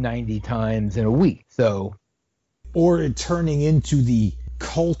watch it 90 times in a week. So, or it turning into the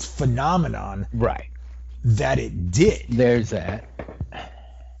cult phenomenon, right? That it did. There's that.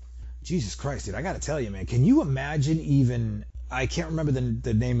 Jesus Christ, dude, I gotta tell you, man, can you imagine even, I can't remember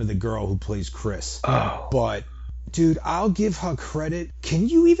the name of the girl who plays Chris, but, dude, I'll give her credit. Can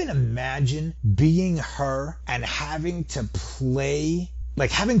you even imagine being her and having to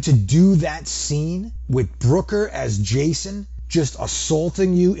do that scene with Brooker as Jason, just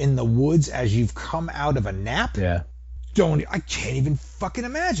assaulting you in the woods as you've come out of a nap? Yeah. I can't even fucking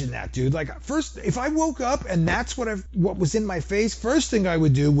imagine that, dude. Like, first, if I woke up and that's what was in my face, first thing I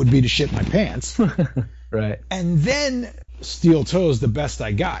would do would be to shit my pants. Right. And then steel toes the best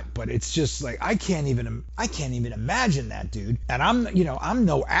I got. But it's just like, I can't even imagine that, dude. And I'm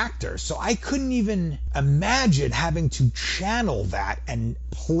no actor, so I couldn't even imagine having to channel that and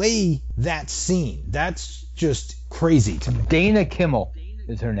play that scene. That's just crazy to me. Dana Kimmel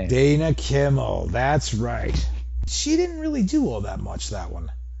is her name. Dana Kimmel, that's right. She didn't really do all that much, that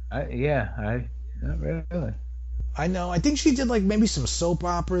one. Not really. I know. I think she did like maybe some soap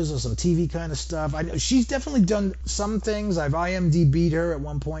operas or some TV kind of stuff. I know she's definitely done some things. I've IMDb'd her at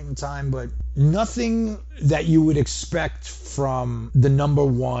one point in time, but nothing that you would expect from the number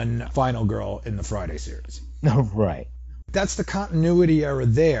one final girl in the Friday series. No, right. That's the continuity error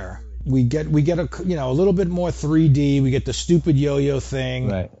there. We get a little bit more 3D. We get the stupid yo-yo thing.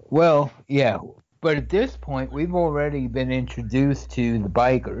 Right. Well, yeah. But at this point, we've already been introduced to the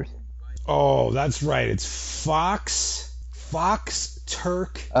bikers. Oh, that's right. It's Fox,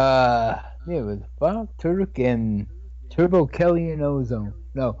 Turk. It was Fox, Turk, and Turbo Kelly and Ozone.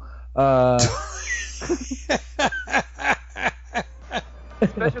 No.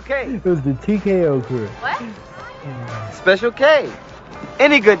 Special K. It was the TKO crew. What? Special K.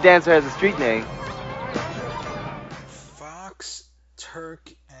 Any good dancer has a street name. Fox,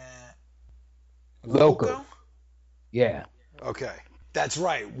 Turk, and Loco. Yeah. Okay. That's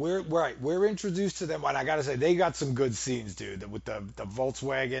right. We're introduced to them, and I gotta say they got some good scenes, dude. With the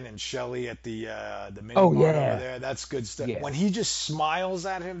Volkswagen and Shelly at the mini mart over there. That's good stuff. Yeah. When he just smiles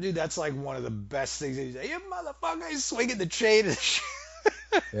at him, dude, that's like one of the best things. He's like, "You motherfucker!" He's swinging the chain.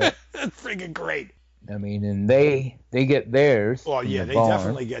 Yeah. That's freaking great. I mean, and they get theirs. Well, yeah, they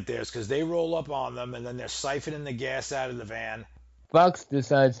definitely get theirs because they roll up on them, and then they're siphoning the gas out of the van. Fox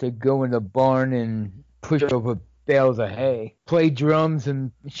decides to go in the barn and push over bales of hay, play drums,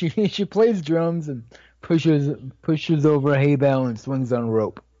 and she plays drums and pushes over a hay bale and swings on a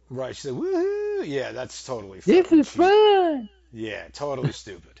rope. Right, she said, "Woohoo!" Yeah, that's totally fun. This is fun. Yeah, totally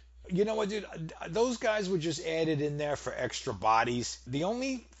stupid. You know what, dude? Those guys were just added in there for extra bodies. The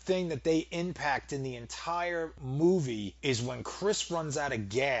only thing that they impact in the entire movie is when Chris runs out of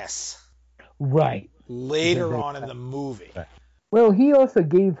gas. Right. Later on in the movie. Right. Well, he also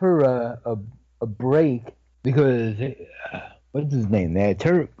gave her a break because what's his name? That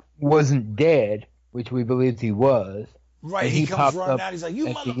Turk wasn't dead, which we believed he was. Right. He comes running out. He's like, "You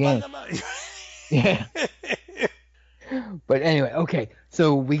motherfucker!" Yeah. But anyway, okay.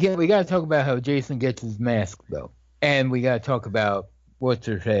 So we got to talk about how Jason gets his mask though, and we got to talk about what's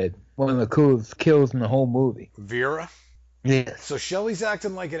her head. One of the coolest kills in the whole movie. Vera. Yeah. So Shelley's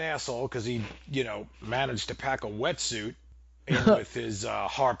acting like an asshole because he, managed to pack a wetsuit in with his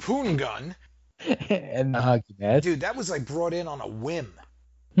harpoon gun. And the hockey mask. Dude, that was like brought in on a whim.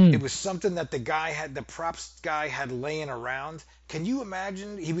 It was something that the props guy had laying around. Can you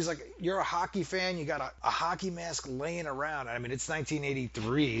imagine? He was like, "You're a hockey fan, you got a hockey mask laying around." I mean, it's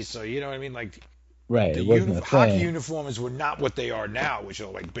 1983, so you know what I mean? Like, right, the hockey uniforms were not what they are now, which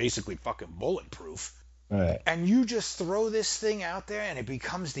are like basically fucking bulletproof. Right. And you just throw this thing out there and it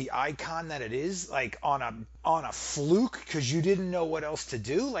becomes the icon that it is, like on a fluke because you didn't know what else to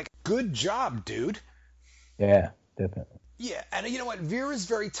do. Like, good job, dude. Yeah, definitely. Yeah, and you know what? Vera's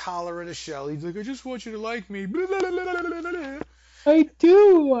very tolerant of Shelley. He's like, "I just want you to like me." I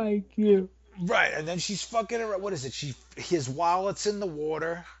do like you. Right, and then she's fucking around. What is it? His wallet's in the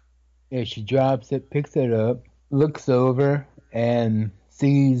water. Yeah, she drops it, picks it up, looks over, and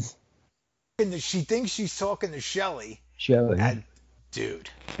sees She thinks she's talking to Shelly. Shelly. And, dude.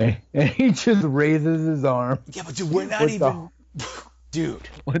 And he just raises his arm. Yeah, but dude, we're not even... Dude,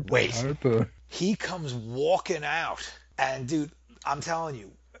 wait. Harpoon. He comes walking out. And, dude, I'm telling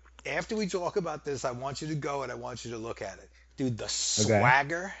you, after we talk about this, I want you to go and I want you to look at it. Dude, the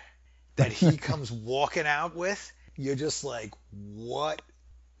swagger that he comes walking out with, you're just like, what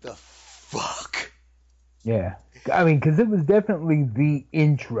the fuck? Yeah. I mean, because it was definitely the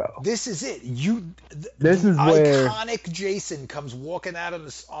intro. This is it. This is where iconic Jason comes walking out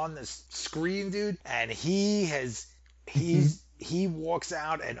on the screen, dude, and he walks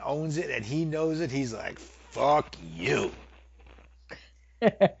out and owns it, and he knows it. He's like, fuck you.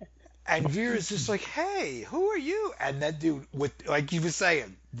 And Vera's just like, hey, who are you? And that dude, with, like you were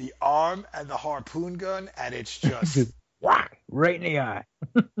saying, the arm and the harpoon gun, and it's just... whack, right in the eye.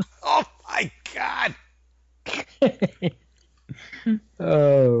 Oh, my God.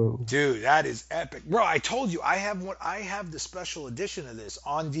 Oh. Dude, that is epic. Bro, I told you, I have the special edition of this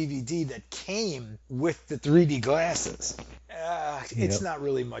on DVD that came with the 3D glasses. It's not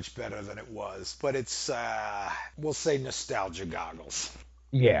really much better than it was, but it's, we'll say nostalgia goggles.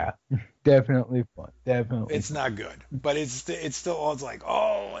 Yeah, definitely fun. Definitely. It's not good, but it's still like,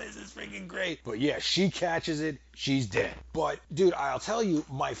 oh, this is freaking great. But yeah, she catches it, she's dead. But dude, I'll tell you,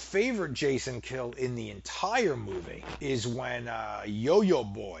 my favorite Jason kill in the entire movie is when Yo-Yo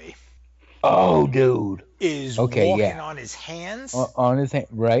Boy. Oh, dude. Is walking on his hands. On his hand,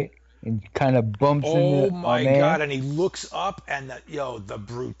 right? And kind of bumps into. Oh my God! And he looks up, and the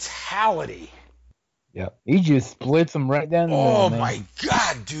brutality. Yep. He just splits him right down the middle. Oh my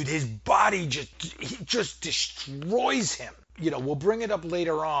God, dude. His body just destroys him. We'll bring it up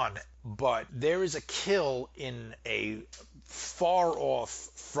later on, but there is a kill in a far off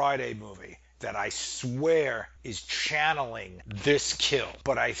Friday movie that I swear is channeling this kill.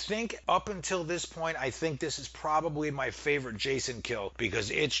 But I think up until this point, I think this is probably my favorite Jason kill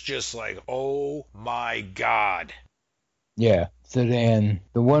because it's just like, oh my God. Yeah. So then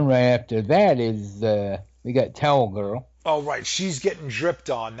the one right after that is we got Towel Girl. Oh right, she's getting dripped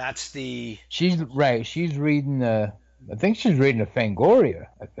on. That's the. She's right. She's reading I think she's reading a Fangoria.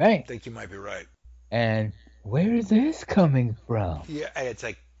 I think you might be right. And where is this coming from? Yeah, and it's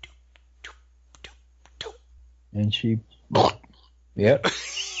like. And she. Yep.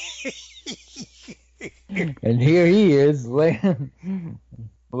 And here he is laying.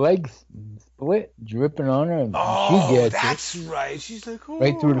 Legs split, dripping on her, and she gets that's right. She's like, oh.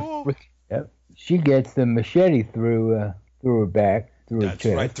 Right through the. Yep. She gets the machete through her back, through her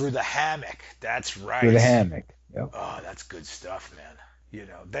chest. Right through the hammock. That's right. Through the hammock. Yep. Oh, that's good stuff, man.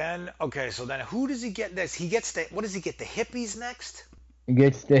 Then so then who does he get next? He gets what does he get? The hippies next? He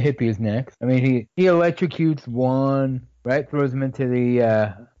gets the hippies next. I mean, he electrocutes one. Right, throws him into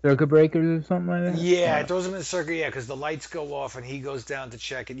the circuit breakers or something like that? Yeah, it throws him in the circuit, because the lights go off and he goes down to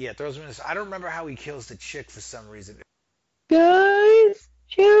check it. Yeah, throws him in I don't remember how he kills the chick for some reason. Guys,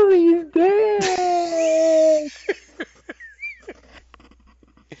 Shelly's dead!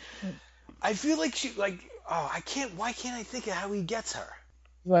 I feel like why can't I think of how he gets her?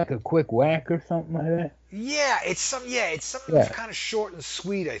 Like a quick whack or something like that? Yeah, it's something that's kind of short and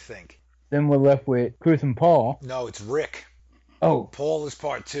sweet, I think. Then we're left with Chris and Paul. No, it's Rick. Oh. Paul is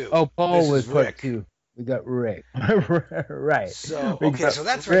part 2. Oh, Paul was part 2. We got Rick. Right. So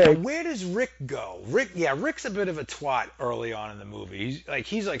that's right. Now, where does Rick go? Rick's a bit of a twat early on in the movie.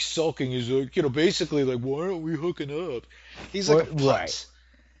 He's like sulking. He's like, basically like, why aren't we hooking up? He's like a putz. Right.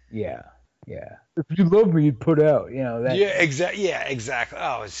 Yeah. If you love me, you'd put out, that. Yeah, exactly.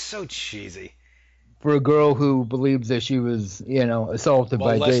 Oh, it's so cheesy. For a girl who believes that she was, assaulted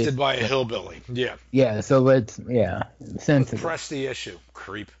molested by a hillbilly. Yeah. Yeah, so sensitive. Press the issue,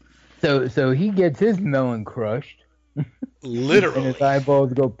 creep. So he gets his melon crushed. Literally. And his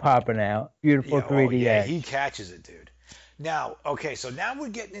eyeballs go popping out. Beautiful 3D act. He catches it, dude. Now, so now we're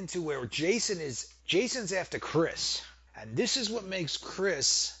getting into where Jason's after Chris. And this is what makes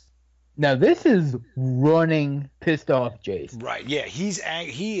Chris... Now, this is running, pissed off Jason. Right, yeah. He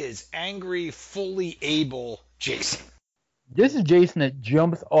is angry, fully able Jason. This is Jason that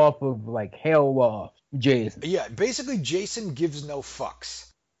jumps off of, hell off Jason. Yeah, basically Jason gives no fucks.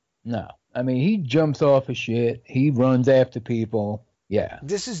 No. I mean, he jumps off of shit. He runs after people. Yeah.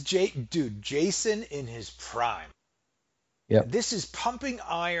 This is Jason in his prime. Yep. This is pumping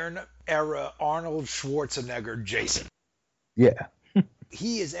iron era Arnold Schwarzenegger Jason. Yeah.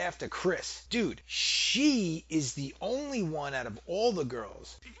 He is after Chris. Dude, she is the only one out of all the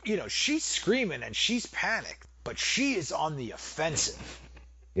girls. She's screaming and she's panicked, but she is on the offensive.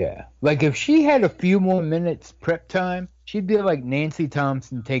 Yeah. If she had a few more minutes prep time, She'd be like Nancy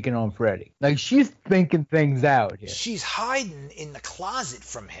Thompson taking on Freddy. Like, she's thinking things out here. She's hiding in the closet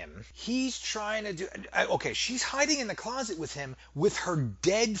from him. He's trying to do... Okay, she's hiding in the closet with him with her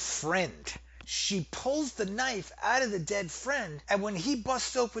dead friend. She pulls the knife out of the dead friend, and when he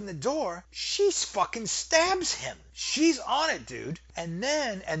busts open the door, she fucking stabs him. She's on it, dude. And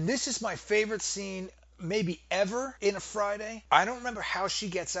then, and this is my favorite scene maybe ever in a Friday. I don't remember how she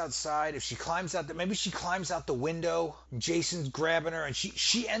gets outside. If she climbs out, maybe she climbs out the window. Jason's grabbing her, and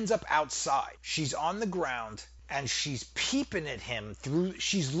she ends up outside. She's on the ground, and she's peeping at him through.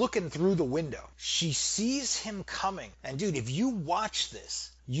 She's looking through the window. She sees him coming, and dude, if you watch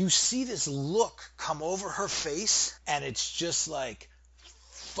this, you see this look come over her face, and it's just like,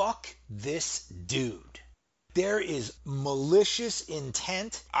 fuck this dude. There is malicious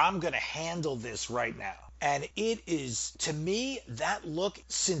intent. I'm going to handle this right now. And it is, to me, that look,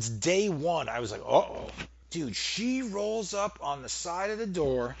 since day one, I was like, uh-oh. Dude, she rolls up on the side of the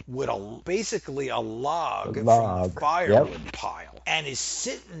door with basically a log from a firewood pile, and is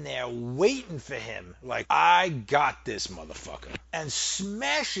sitting there waiting for him like, I got this motherfucker, and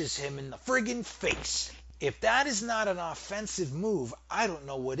smashes him in the friggin' face. If that is not an offensive move, I don't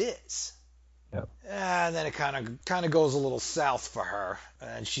know what is. Yep. And then it kind of goes a little south for her,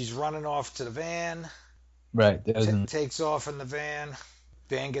 and she's running off to the van. Right. Takes off in the van.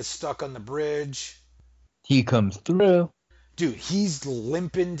 Van gets stuck on the bridge. He comes through. Dude, he's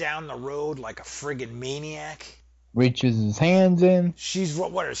limping down the road like a friggin' maniac. Reaches his hands in. She's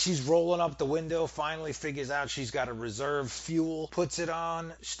rolling up the window, finally figures out she's got a reserve fuel, puts it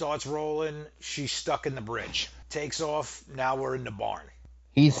on, starts rolling. She's stuck in the bridge. Takes off. Now we're in the barn.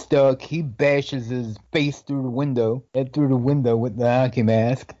 He's stuck. He bashes his face through the window, head through the window with the hockey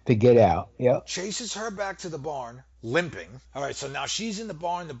mask to get out. Yep. Chases her back to the barn, limping. All right, so now she's in the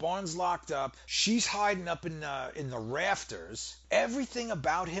barn. The barn's locked up. She's hiding up in the rafters. Everything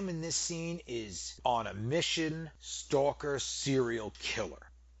about him in this scene is on a mission, stalker, serial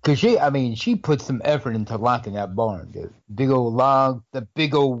killer. Because she put some effort into locking that barn, dude. Big old log, the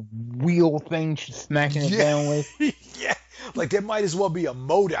big old wheel thing she's smacking it down with. Yeah. Like, there might as well be a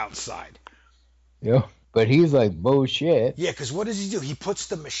moat outside. Yeah, but he's like, bullshit. Yeah, because what does he do? He puts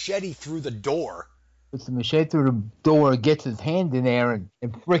the machete through the door. Puts the machete through the door, gets his hand in there, and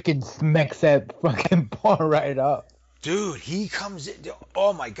freaking smacks that fucking bar right up. Dude, he comes in.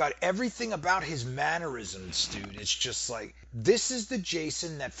 Oh, my God. Everything about his mannerisms, dude, it's just like, this is the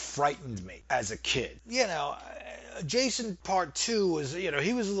Jason that frightened me as a kid. You know, Jason Part 2 was,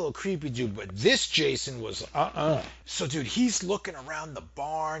 he was a little creepy dude, but this Jason was, So, dude, he's looking around the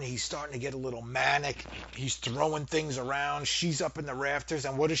barn. He's starting to get a little manic. He's throwing things around. She's up in the rafters.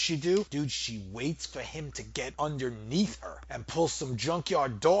 And what does she do? Dude, she waits for him to get underneath her and pull some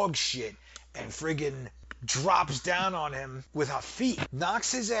junkyard dog shit and friggin' drops down on him with her feet,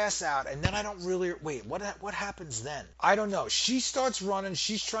 knocks his ass out, and then I don't really... Wait, what happens then? I don't know. She starts running.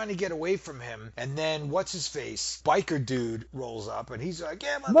 She's trying to get away from him, and then what's-his-face? Biker dude rolls up, and he's like,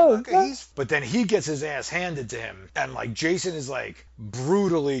 yeah, motherfucker, But then he gets his ass handed to him, and, like, Jason is, like,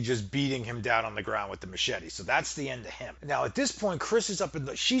 brutally just beating him down on the ground with the machete. So that's the end of him. Now, at this point, Chris is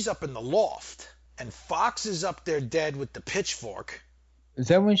she's up in the loft, and Fox is up there dead with the pitchfork. Is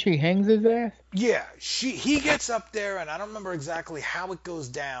that when she hangs his ass? Yeah, he gets up there, and I don't remember exactly how it goes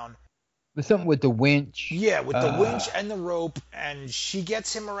down. There's something with the winch. Yeah, with the winch and the rope, and she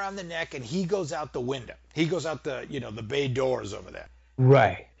gets him around the neck, and he goes out the window. He goes out the bay doors over there.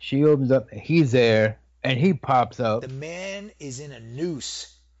 Right. She opens up, he's there, and he pops up. The man is in a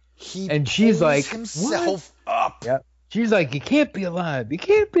noose. And she's like, himself up. Yep. She's like, you can't be alive. You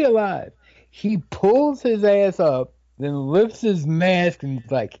can't be alive. He pulls his ass up, then lifts his mask and is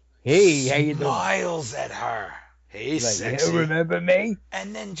like, hey, how you doing? Smiles at her. Hey, like, sexy. You remember me?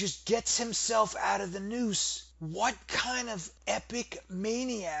 And then just gets himself out of the noose. What kind of epic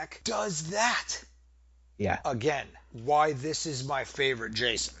maniac does that? Yeah. Again, why this is my favorite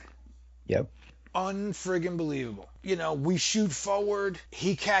Jason. Yep. Unfriggin' believable. We shoot forward.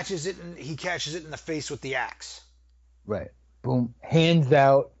 He catches it in the face with the axe. Right. Boom. Hands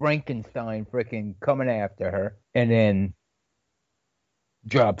out. Frankenstein freaking coming after her. And then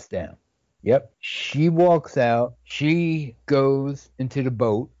drops down. Yep. She walks out. She goes into the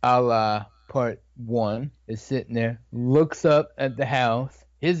boat. A la Part 1 is sitting there. Looks up at the house.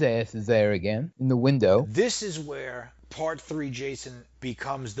 His ass is there again in the window. This is where Part 3 Jason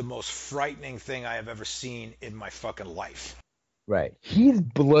becomes the most frightening thing I have ever seen in my fucking life. Right. He's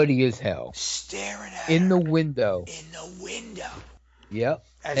bloody as hell. Staring at in her. the window. In the window. Yep.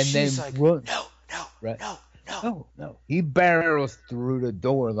 And she's then like, no, right. no. No. He barrels through the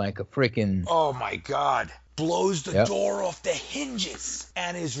door like a freaking... Oh, my God. blows the door off the hinges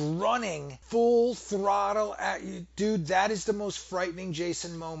and is running full throttle at you. Dude, that is the most frightening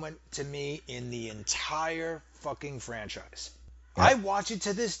Jason moment to me in the entire fucking franchise. Yep. I watch it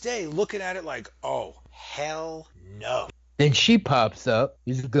to this day looking at it like, oh, hell no. Then she pops up.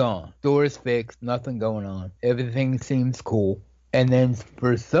 He's gone. Door is fixed. Nothing going on. Everything seems cool. And then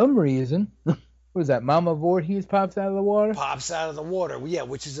for some reason... What was that? Mama Voorhees pops out of the water? Pops out of the water, yeah,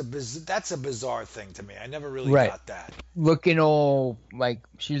 which is that's a bizarre thing to me. I never really got that. Looking all like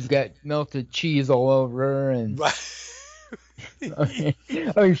she's got melted cheese all over her, and I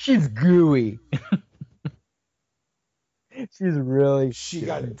mean, she's gooey. She's really. She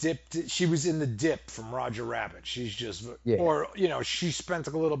got dipped. She was in the dip from Roger Rabbit. She's just, or she spent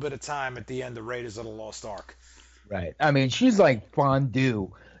a little bit of time at the end of Raiders of the Lost Ark. Right. I mean, she's like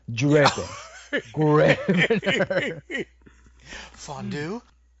fondue, dripping. Fondue.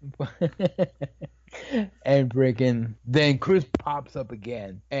 And freaking then Chris pops up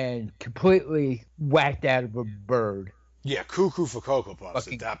again and completely whacked out of a bird. Yeah, cuckoo for Cocoa Puffs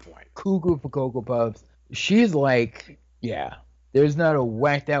at that point. Cuckoo for Cocoa Puffs. She's like, there's not a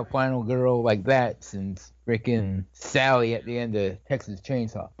whacked out final girl like that since freaking Sally at the end of Texas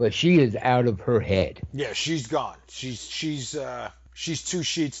Chainsaw. But she is out of her head. Yeah, she's gone. She's 2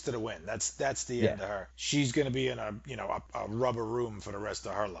 sheets to the wind. That's the end of her. She's going to be in a rubber room for the rest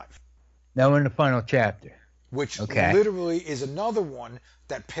of her life. Now in the final chapter, which literally is another one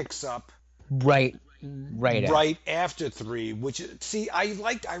that picks up right after 3. Which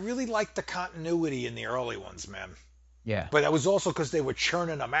I really liked the continuity in the early ones, man. Yeah. But that was also because they were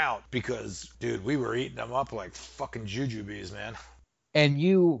churning them out because, dude, we were eating them up like fucking jujubes, man. And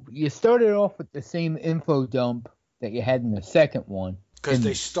you started off with the same info dump that you had in the second one. Because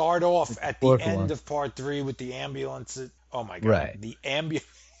they start off at the end of part 3 with the ambulances. Oh my god. Right. The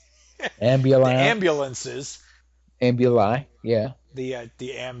ambulances. Ambuli, yeah. The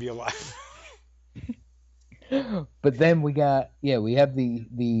ambuli. But then we have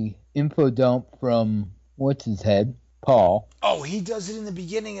the info dump from what's his head? Paul. Oh, he does it in the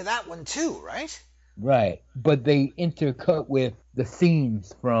beginning of that one too, right? Right. But they intercut with the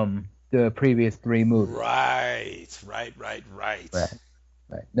scenes from the previous 3 movies. Right.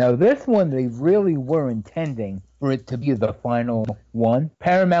 Now, this one, they really were intending for it to be the final one.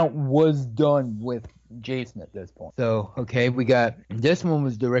 Paramount was done with Jason at this point. So, this one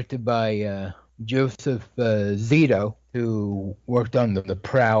was directed by Joseph Zito, who worked on the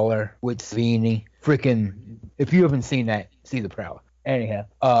Prowler with Savini. Freaking, if you haven't seen that, see the Prowler. Anyhow,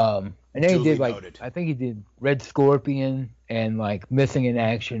 and then he did noted. I think he did Red Scorpion and Missing in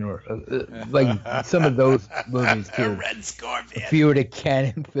Action or some of those movies too. Red Scorpion. A few of the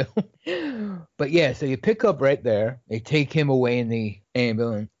Cannon films. But yeah, so you pick up right there. They take him away in the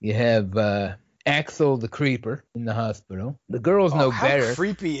ambulance. You have Axel the Creeper in the hospital. The girls know better. How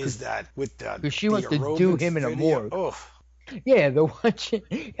creepy is that with the? Because she wants to do him in a morgue. Oh. Yeah, they're watching.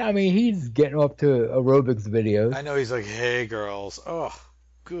 I mean, he's getting up to aerobics videos. I know he's like, "Hey, girls." Oh,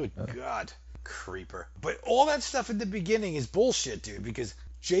 good God, creeper. But all that stuff in the beginning is bullshit, dude. Because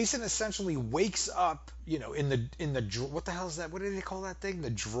Jason essentially wakes up, in the what the hell is that? What do they call that thing? The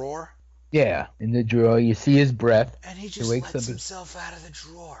drawer. Yeah, in the drawer. You see his breath. And he just lets himself out of the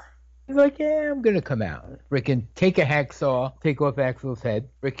drawer. He's like, yeah, I'm going to come out. Frickin' take a hacksaw, take off Axel's head.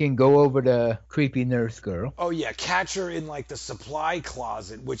 Frickin' go over to creepy nurse girl. Oh, yeah, catch her in, the supply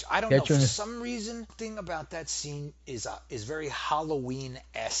closet, which I don't know. For some reason, the thing about that scene is very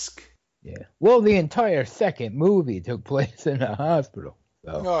Halloween-esque. Yeah. Well, the entire second movie took place in a hospital.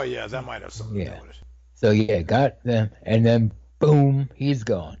 So. Oh, yeah, that might have something to do with it. So, yeah, got them. And then, boom, he's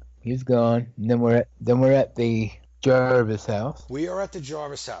gone. He's gone. And then we're at the Jarvis house. We are at the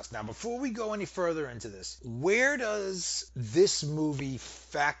Jarvis house. Now, before we go any further into this, where does this movie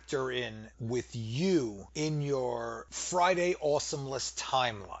factor in with you in your Friday Awesome List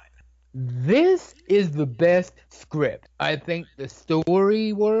timeline? This is the best script. I think the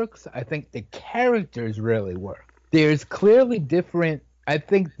story works. I think the characters really work. There's clearly different. I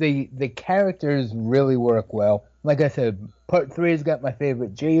think the characters really work well. Like I said, part 3 has got my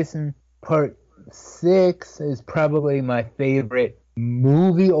favorite Jason. Part 6 is probably my favorite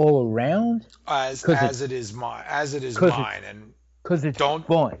movie all around. As it is mine, and because it's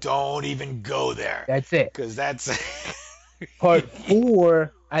fun. Don't even go there. That's it. Because that's part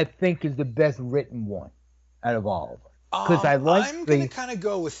 4. I think is the best written one out of all of them. Because I'm gonna kind of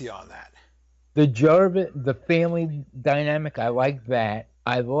go with you on that. The Jarvis, the family dynamic, I like that.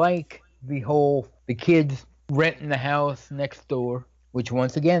 I like the kids renting the house next door, which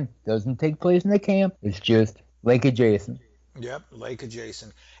once again doesn't take place in the camp. It's just Lake adjacent. Yep, Lake of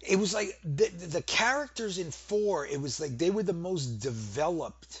Jason. It was like the characters in 4, it was like they were the most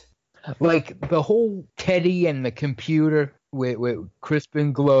developed. Like the whole Teddy and the computer with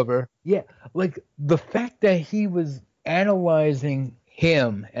Crispin Glover. Yeah, like the fact that he was analyzing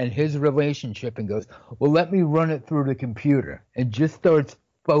him and his relationship and goes, well, let me run it through the computer, and just starts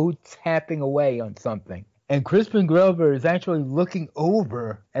tapping away on something. And Crispin Glover is actually looking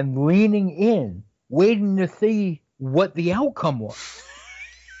over and leaning in, waiting to see what the outcome was.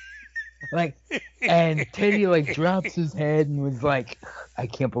 Like, and Teddy like drops his head and was like, I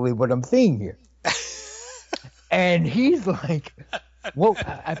can't believe what I'm seeing here. And he's like, well,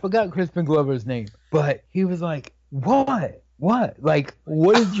 I forgot Crispin Glover's name, but he was like, what? Like,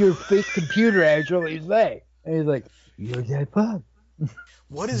 what did your fake computer actually say? And he's like, you're dead fuck.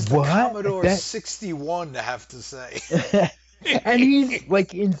 What is the Commodore 61 to have to say? And he's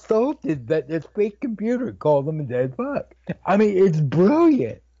like insulted that this fake computer called him a dead fuck. I mean, it's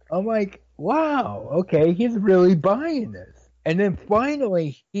brilliant. I'm like, wow, okay, he's really buying this. And then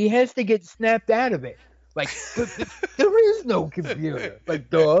finally, he has to get snapped out of it. Like, there is no computer. Like,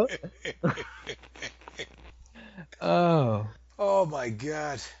 duh. Oh my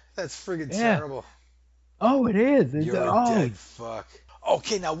God, that's friggin' terrible. Oh, it is. You're a dead fuck.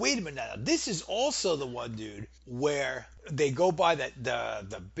 Okay, now wait a minute. Now, this is also the one, dude, where they go by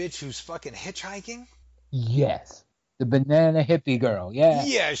the bitch who's fucking hitchhiking. Yes, the banana hippie girl. Yeah.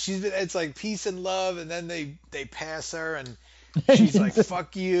 Yeah, it's like peace and love, and then they pass her, and she's like,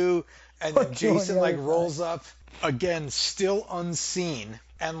 "Fuck you," and then Jason like rolls up again, still unseen.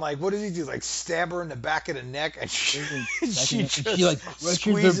 And like, what does he do? Like, stab her in the back of the neck, and she like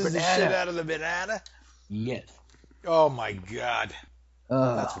squeezes the shit out of the banana. Yes. Oh my God,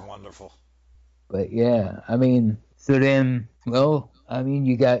 that's wonderful. But yeah, I mean, so then, well, I mean,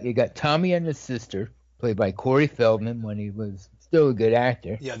 you got Tommy and his sister, played by Corey Feldman when he was still a good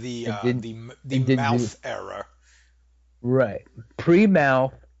actor. Yeah, the mouth era. Right,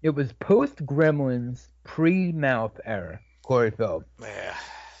 pre-mouth. It was post Gremlins, pre-mouth era. Corey Feldman. Yeah,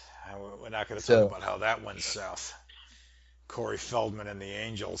 we're not going to talk about how that went south. Corey Feldman and the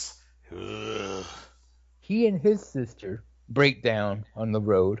Angels. Ugh. He and his sister break down on the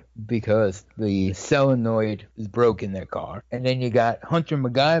road because the solenoid is broke in their car. And then you got Hunter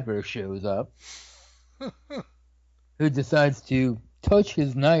MacGyver shows up, who decides to touch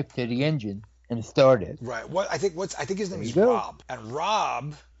his knife to the engine and start it. Right. I think his name is Rob. And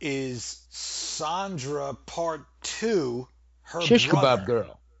Rob is Sandra Part 2, her Shish brother. Kebab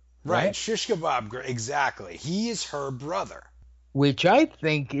Girl. Right, Shish Kebab Girl, exactly. He is her brother. Which I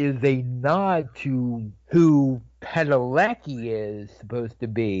think is a nod to who Padalecki is supposed to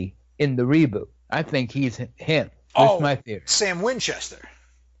be in the reboot. I think he's him. That's my theory. Sam Winchester.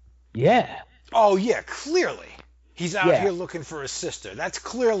 Yeah. Oh, yeah, clearly. He's out here looking for his sister. That's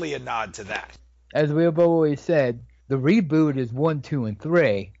clearly a nod to that. As we have always said, the reboot is 1, 2, and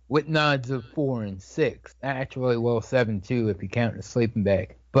 3, with nods of 4 and 6. Actually, well, 7 too, if you count the sleeping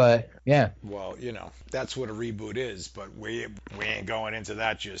bag. But yeah. Well, that's what a reboot is, but we ain't going into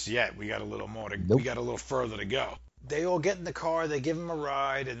that just yet. We got a little more we got a little further to go. They all get in the car, they give him a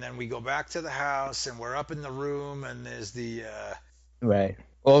ride, and then we go back to the house, and we're up in the room, and there's the right.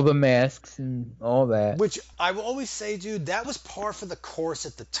 All the masks and all that. Which I will always say, dude, that was par for the course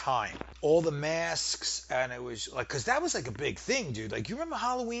at the time. All the masks, and it was like, because that was like a big thing, dude. Like, you remember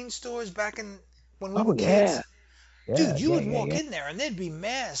Halloween stores back when we were kids? Yeah, dude, you would walk in there and there'd be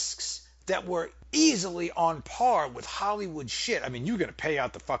masks that were easily on par with Hollywood shit. I mean, you're going to pay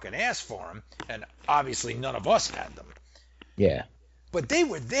out the fucking ass for them, and obviously none of us had them. Yeah. But they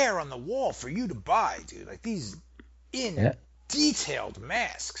were there on the wall for you to buy, dude. Like these detailed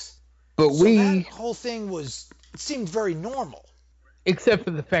masks. But that whole thing seemed very normal. Except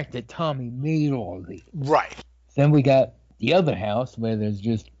for the fact that Tommy made all of these. Right. Then we got the other house where there's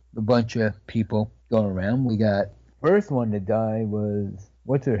just a bunch of people going around. We got first one to die was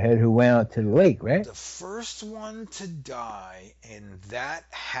what's her head who went out to the lake, right? The first one to die in that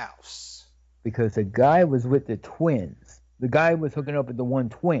house. Because the guy was with the twins. The guy was hooking up with the one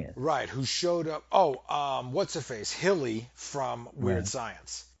twin. Right, who showed up. Oh, what's her face? Hilly from Weird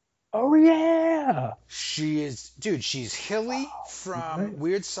Science. Oh, yeah. She's Hilly from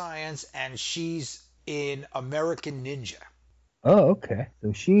Weird Science, and she's in American Ninja. Oh, okay.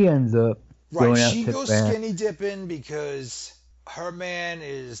 So she ends up right. She goes skinny dipping because her man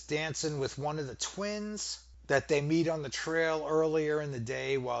is dancing with one of the twins that they meet on the trail earlier in the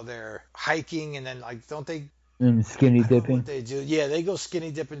day while they're hiking, and then don't they? And skinny dipping. What they do? Yeah, they go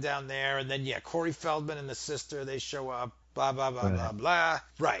skinny dipping down there, and then Corey Feldman and the sister they show up, Blah, blah, blah, blah, blah.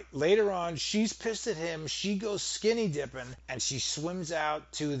 Right. Later on, she's pissed at him. She goes skinny dipping, and she swims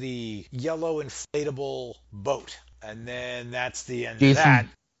out to the yellow inflatable boat. And then that's the end of that.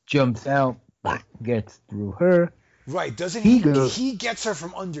 Jumps out, gets through her. Right. Doesn't he? He gets her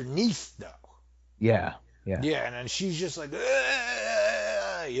from underneath, though. Yeah. Yeah, and then she's just like,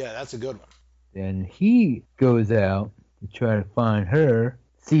 yeah, that's a good one. Then he goes out to try to find her,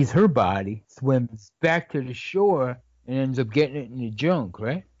 sees her body, swims back to the shore, and ends up getting it in the junk,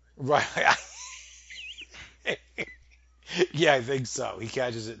 right? Right. Yeah, I think so. He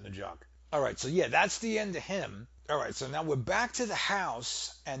catches it in the junk. All right, so yeah, that's the end of him. All right, so now we're back to the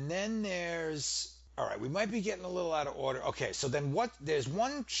house, and then there's... All right, we might be getting a little out of order. Okay, so then there's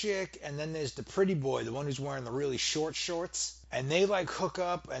one chick, and then there's the pretty boy, the one who's wearing the really short shorts, and they like hook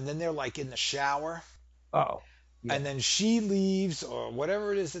up, and then they're like in the shower. Oh. Yeah. And then she leaves, or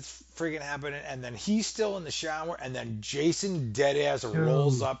whatever it is that's freaking happening, and then he's still in the shower, and then Jason deadass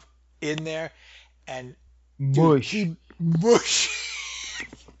rolls up in there, and he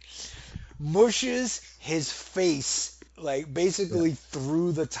mushes his face like basically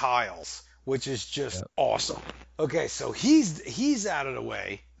through the tiles, which is just awesome. Okay, so he's out of the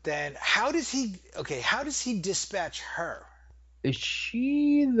way. Then how does he dispatch her? Is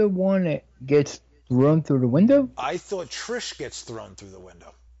she the one that gets thrown through the window? I thought Trish gets thrown through the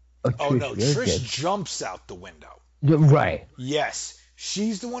window. Oh no, Trish jumps out the window. Right. Yes,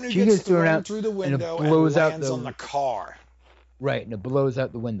 she's the one who gets thrown through the window and lands on the car. Right, and it blows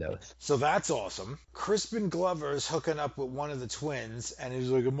out the windows. So that's awesome. Crispin Glover is hooking up with one of the twins, and he's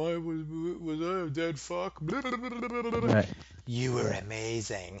like, was I a dead fuck? Right. You were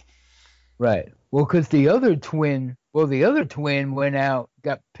amazing. Right. Well, because the other twin went out,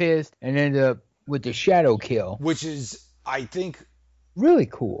 got pissed, and ended up with the shadow kill. Which is, I think... really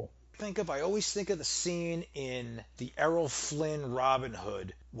cool. I always think of the scene in the Errol Flynn Robin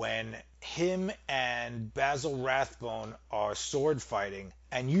Hood when him and Basil Rathbone are sword fighting,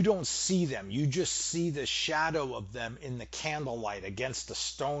 and you don't see them. You just see the shadow of them in the candlelight against the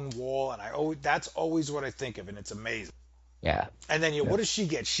stone wall, and that's always what I think of, and it's amazing. Yeah. And then what does she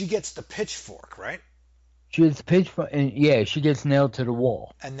get? She gets the pitchfork, right? She gets the pitchfork, and she gets nailed to the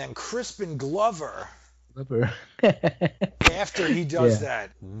wall. And then Crispin Glover... after he does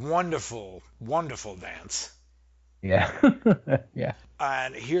that wonderful, wonderful dance. Yeah. Yeah.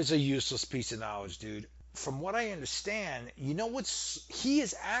 And here's a useless piece of knowledge, dude. From what I understand, he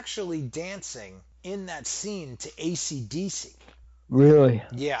is actually dancing in that scene to AC/DC. Really?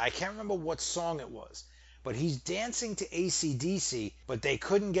 Yeah, I can't remember what song it was. But he's dancing to AC/DC, but they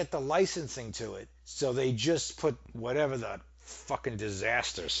couldn't get the licensing to it. So they just put whatever the fucking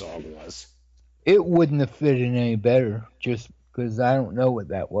disaster song was. It wouldn't have fit in any better, just because I don't know what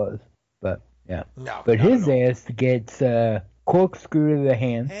that was. But, yeah. No. But his ass gets corkscrew to the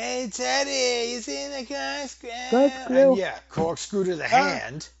hand. Hey, Teddy, you seen the corkscrew? And corkscrew to the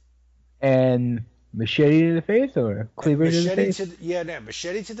hand. And machete to the face, or cleaver to the face?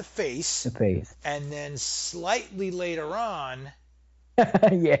 Machete to the face. The face. And then slightly later on...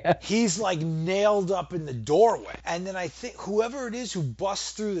 yeah. He's like nailed up in the doorway. And then I think whoever it is who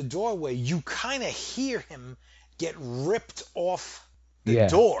busts through the doorway, you kind of hear him get ripped off the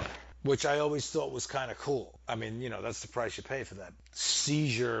door, which I always thought was kind of cool. I mean, that's the price you pay for that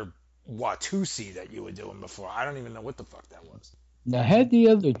seizure Watusi that you were doing before. I don't even know what the fuck that was. Now, how'd the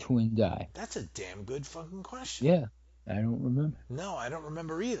other twin die? That's a damn good fucking question. Yeah, I don't remember. No, I don't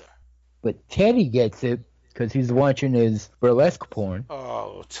remember either. But Teddy gets it. Because he's watching his burlesque porn.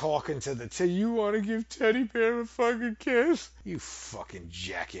 Oh, talking to the you want to give Teddy Bear a fucking kiss? You fucking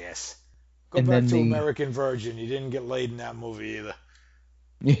jackass. Go back to American Virgin. You didn't get laid in that movie either.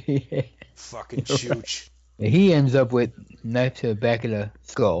 Yeah. Fucking chooch. He ends up with knife to the back of the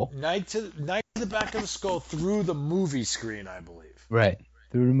skull. Knife to the back of the skull through the movie screen, I believe. Right.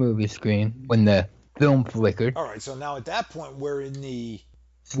 Through the movie screen when the film flickered. All right, so now at that point, we're in the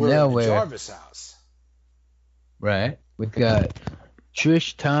Jarvis house. Right. We've got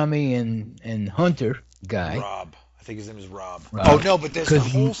Trish, Tommy, and Hunter guy. Rob. I think his name is Rob. Oh, no, but there's the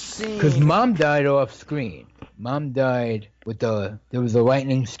whole scene. Because Mom died off screen. Mom died with there was a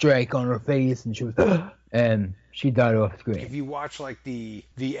lightning strike on her face, and she was, and she died off screen. If you watch, like, the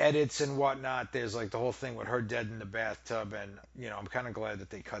edits and whatnot, there's, like, the whole thing with her dead in the bathtub, and, I'm kind of glad that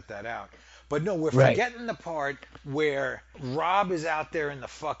they cut that out. But, no, we're forgetting the part where Rob is out there in the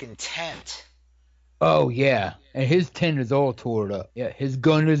fucking tent. Oh, yeah. And his tent is all torn up. Yeah, his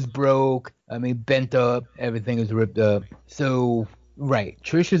gun is broke. Bent up. Everything is ripped up. So, right.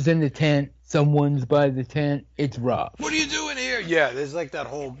 Trish is in the tent. Someone's by the tent. It's Rob. What are you doing here? Yeah, there's like that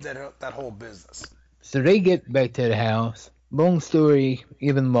whole business. So they get back to the house. Long story,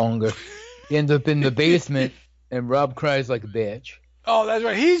 even longer. They end up in the basement, and Rob cries like a bitch. Oh, that's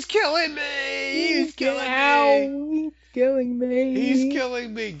right. He's killing me. He's killing me. He's killing me. He's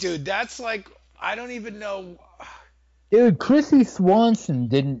killing me, dude. That's like, I don't even know. Dude, Chrissy Swanson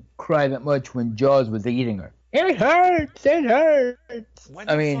didn't cry that much when Jaws was eating her. It hurts. It hurts. When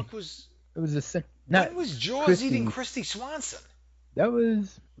the fuck was? It was when was Jaws eating Christy Swanson?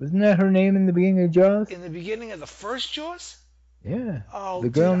 Wasn't that her name in the beginning of Jaws? In the beginning of the first Jaws? Yeah. Oh, the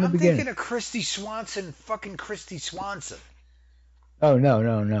girl in the beginning. I'm thinking of Christy Swanson, fucking Christy Swanson. Oh, no.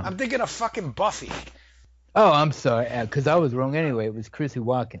 I'm thinking of fucking Buffy. Oh, I'm sorry, because I was wrong anyway. It was Chrissy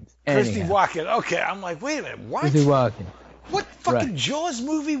Watkins. Christy Watkins. Okay, I'm like, wait a minute, what? Chrissy Watkins. What fucking Jaws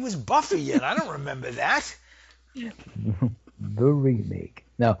movie was Buffy in? I don't remember that. The remake.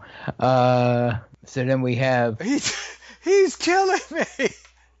 No. So then we have... He's killing me.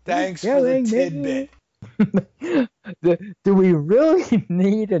 Thanks for the tidbit. Do we really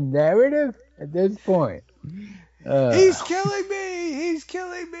need a narrative at this point? He's killing me. He's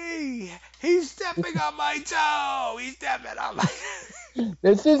killing me. He's stepping on my toe. He's stepping on my...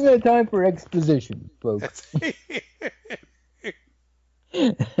 This isn't a time for exposition, folks.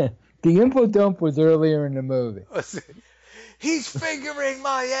 The info dump was earlier in the movie. He's fingering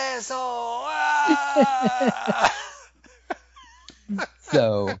my asshole. Ah!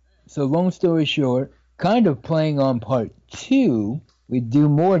 So long story short, kind of playing on part 2, we do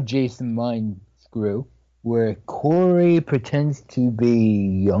more Jason Mind Screw, where Corey pretends to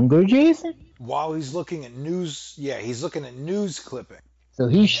be younger Jason? While he's looking at news, he's looking at news clipping. So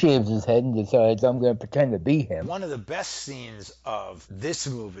he shaves his head and decides, I'm going to pretend to be him. One of the best scenes of this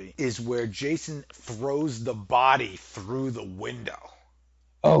movie is where Jason throws the body through the window.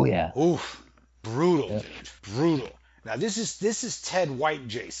 Oh, yeah. Oof. Brutal, dude. Brutal. Now, this is Ted White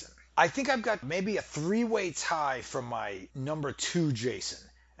Jason. I think I've got maybe a 3-way tie for my number 2 Jason.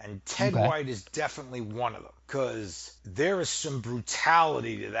 And Ted White is definitely one of them. Because there is some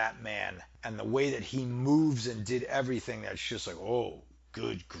brutality to that man. And the way that he moves and did everything, that's just like, oh,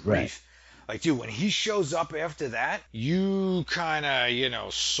 good grief. Right. Like, dude, when he shows up after that, you kind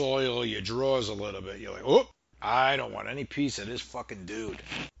of, soil your drawers a little bit. You're like, oh, I don't want any piece of this fucking dude.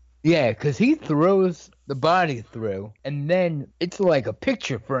 Yeah, because he throws the body through, and then it's like a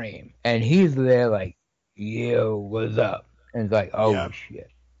picture frame. And he's there like, yo, what's up? And it's like, oh,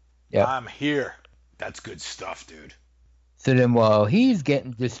 shit. Yep. I'm here. That's good stuff, dude. So then while he's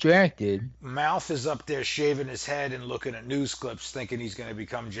getting distracted... Mouth is up there shaving his head and looking at news clips thinking he's going to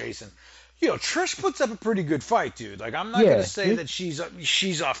become Jason. Trish puts up a pretty good fight, dude. Like, I'm not going to say that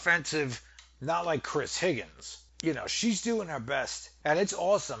she's offensive, not like Chris Higgins. She's doing her best, and it's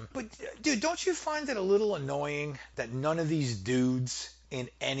awesome. But, dude, don't you find it a little annoying that none of these dudes in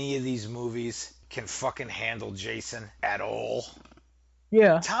any of these movies can fucking handle Jason at all?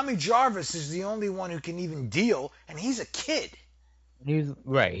 Yeah. Tommy Jarvis is the only one who can even deal, and he's a kid.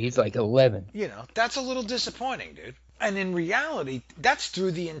 He's like 11. That's a little disappointing, dude. And in reality, that's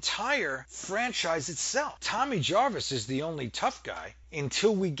through the entire franchise itself. Tommy Jarvis is the only tough guy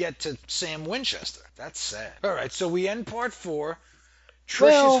until we get to Sam Winchester. That's sad. All right, so we end part 4.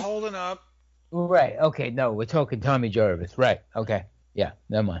 Trish is holding up. Right, okay, no, we're talking Tommy Jarvis. Right, okay. Yeah,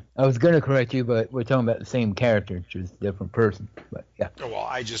 never mind. I was going to correct you, but we're talking about the same character, just a different person. But yeah. Well,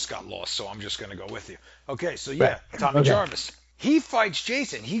 I just got lost, so I'm just going to go with you. Okay, so Tommy Jarvis. He fights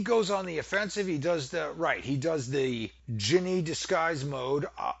Jason. He goes on the offensive. He does the Ginny disguise mode,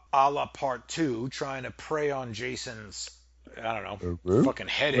 a la part 2, trying to prey on Jason's, I don't know, fucking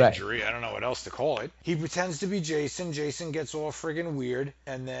head injury. I don't know what else to call it. He pretends to be Jason. Jason gets all friggin' weird,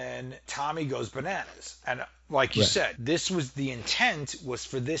 and then Tommy goes bananas. And like you said, this was the intent, was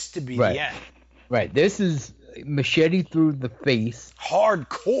for this to be the end. Right. This is machete through the face.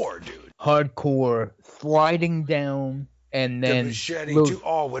 Hardcore, dude. Hardcore, sliding down. And then the machete,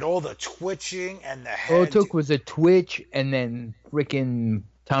 with all the twitching and the head. All it took was a twitch, and then freaking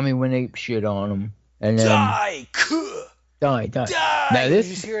Tommy went ape shit on him. And then die. Now this,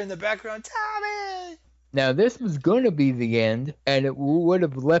 you just hear in the background, Tommy. Now this was going to be the end, and it would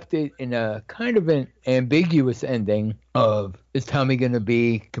have left it in a kind of an ambiguous ending of, is Tommy going to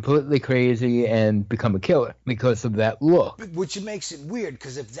be completely crazy and become a killer because of that look? Which makes it weird,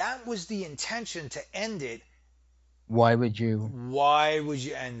 because if that was the intention to end it, why would you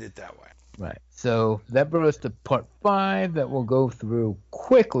end it that way? Right. So that brought us to part 5 that we'll go through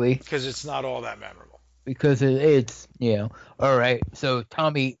quickly. Because it's not all that memorable. Because it's, all right. So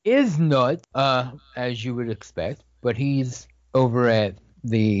Tommy is not, as you would expect, but he's over at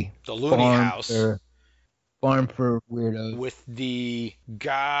the Looney house. Farm for Weirdos. with the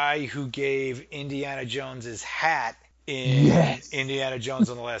guy who gave Indiana Jones his hat in Yes. Indiana Jones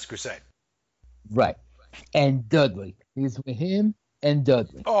and the Last Crusade. Right. And Dudley. He's with him and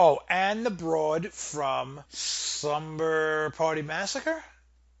Dudley. Oh, and the broad from Slumber Party Massacre,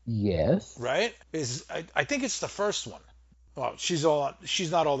 Yes. right? I think it's the first one. Well, she's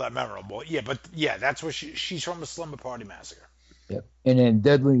not all that memorable. Yeah, but yeah, that's where she's from, the Slumber Party Massacre. Yep. And then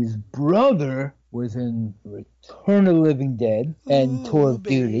Dudley's brother was in Return of the Living Dead and Tour of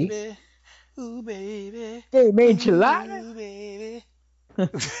Duty. Ooh, baby. Hey, man, enchilada. Ooh, baby.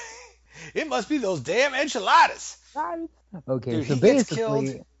 It must be those damn enchiladas. Okay, Dude, so he gets basically,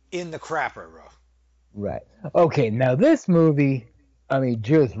 killed in the crapper, bro. right. Okay, now this movie, I mean,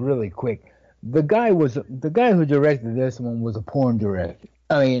 just really quick, the guy who directed this one was a porn director.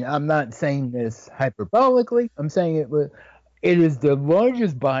 I mean, I'm not saying this hyperbolically. I'm saying it is the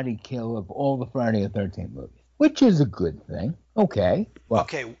largest body kill of all the Friday the 13th movies, which is a good thing. Okay. Well,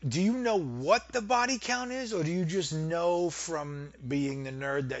 Okay, do you know what the body count is, or do you just know from being the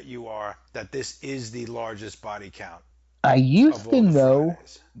nerd that you are that this is the largest body count I used of all to the know.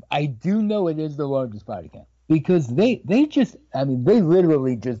 Fridays? I do know it is the largest body count because they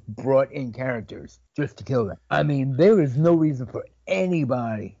literally just brought in characters just to kill them. I mean, there is no reason for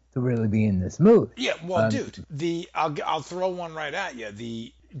anybody to really be in this movie. Yeah, well, dude, I'll throw one right at you.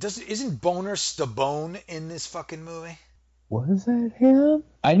 Isn't Boner Stabone in this fucking movie? Was that him?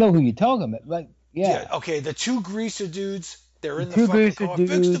 I know who you're talking about. Like, yeah. Okay, the two greaser dudes. They're in the two fucking greaser car. Fix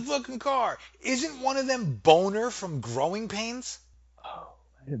the dudes. fucking car. Isn't one of them Boner from Growing Pains? Oh,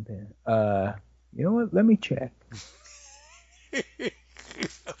 might have been. You know what? Let me check.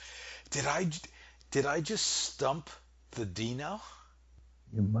 Did I just stump the Dino?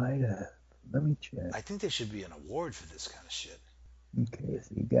 You might have. Let me check. I think there should be an award for this kind of shit. Okay,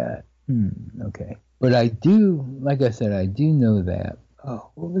 so you got. Okay. But I do, like I said, I do know that.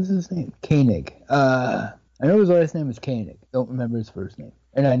 Oh, what was his name? Koenig. I know his last name is Koenig. Don't remember his first name.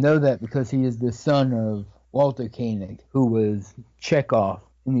 And I know that because he is the son of Walter Koenig, who was Chekhov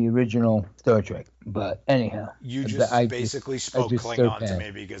in the original Star Trek. But anyhow. You just basically spoke Klingon to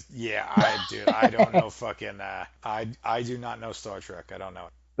me because, I don't know fucking, I do not know Star Trek. I don't know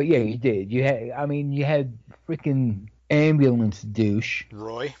it. But yeah, you did. You had freaking ambulance douche.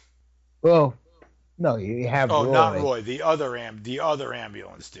 Roy? Well, no, you have Oh, Roy. not Roy. The other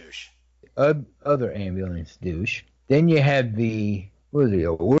ambulance douche. Other ambulance douche. Then you had the, what was he,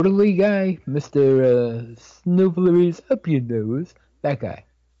 a orderly guy? Mr. Snoofleries up your nose. That guy.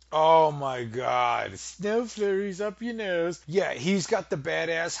 Oh my God. Snow flurries up your nose. Yeah, he's got the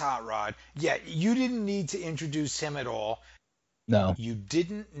badass hot rod. Yeah, you didn't need to introduce him at all. No. You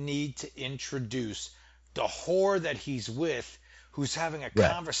didn't need to introduce the whore that he's with, who's having a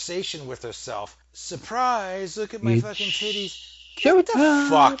conversation with herself. Surprise, look at my fucking titties. Get the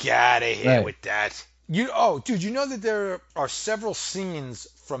fuck out of here with that. Dude, you know that there are several scenes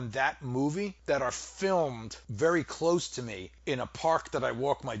from that movie that are filmed very close to me in a park that I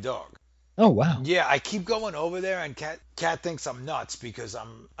walk my dog. Oh, wow. Yeah, I keep going over there, and Kat thinks I'm nuts because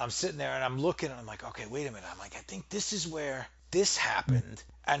I'm sitting there and I'm looking and I'm like, okay, wait a minute. I'm like, I think this is where this happened.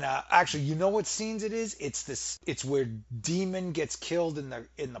 And actually, you know what scenes it is? It's where Demon gets killed in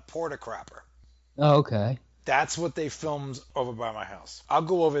the porta crapper. Oh, okay. That's what they filmed over by my house. I'll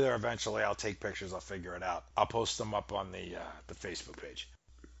go over there eventually. I'll take pictures. I'll figure it out. I'll post them up on the Facebook page.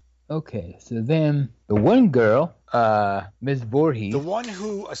 Okay, so then the one girl, Ms. Voorhees. The one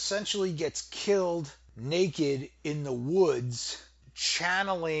who essentially gets killed naked in the woods,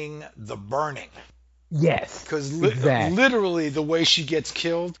 channeling The Burning. Yes. Because exactly. literally the way she gets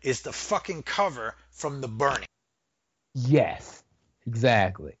killed is the fucking cover from The Burning. Yes,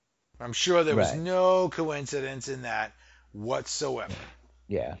 exactly. I'm sure there was no coincidence in that whatsoever.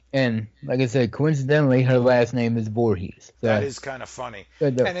 Yeah, and like I said, coincidentally, her last name is Voorhees. So that is kind of funny.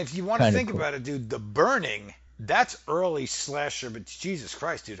 And if you want to think about it, dude, The Burning, that's early slasher, but Jesus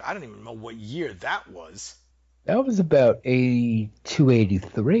Christ, dude, I don't even know what year that was. That was about 82,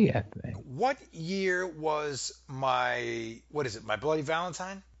 83, I think. What year was my Bloody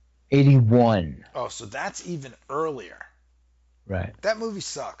Valentine? 81. Oh, so that's even earlier. Right. That movie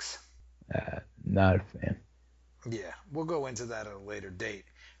sucks. Not a fan. Yeah, we'll go into that at a later date.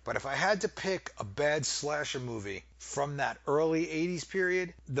 But if I had to pick a bad slasher movie from that early 80s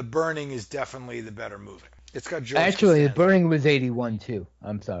period, The Burning is definitely the better movie. It's got George Actually, Costanza. The Burning was 81 too.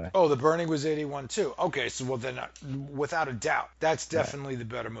 I'm sorry. Oh, The Burning was 81 too. Okay, so well then, without a doubt, that's definitely the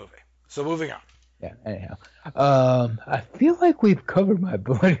better movie. So moving on. Yeah. Anyhow, I feel like we've covered My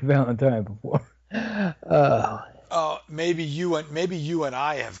Bloody Valentine before. Maybe you and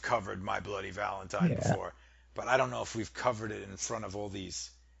I have covered My Bloody Valentine before. but I don't know if we've covered it in front of all these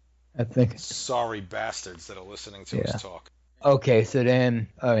I think. sorry bastards that are listening to us talk. Okay, so then,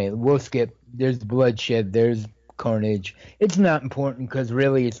 all right, we'll skip. There's bloodshed. There's carnage. It's not important because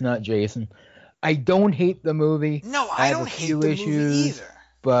really it's not Jason. I don't hate the movie. No, I don't hate the movie either.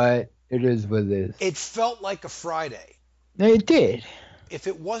 But it is what it is. It felt like a Friday. No, it did. If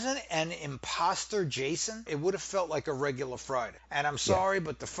it wasn't an imposter Jason, it would have felt like a regular Friday. And I'm sorry,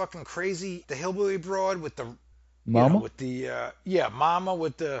 but the fucking crazy, the hillbilly broad with the... Mama? with the, Mama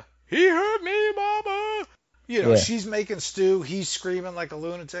with the... He hurt me, Mama! She's making stew. He's screaming like a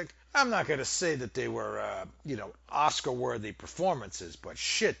lunatic. I'm not going to say that they were, Oscar-worthy performances, but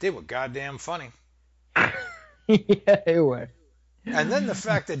shit, they were goddamn funny. Yeah, they were. And then the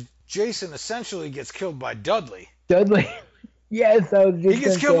fact that Jason essentially gets killed by Dudley. Dudley. Yes, I was just He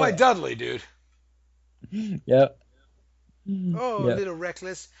gets killed by Dudley, dude. Yep. Oh, a little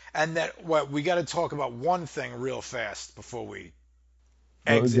reckless. And we got to talk about one thing real fast before we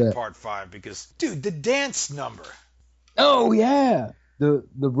exit part 5, because, dude, the dance number. Oh, yeah. The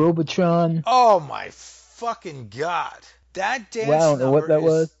Robotron. Oh, my fucking God. That dance number. I don't know what that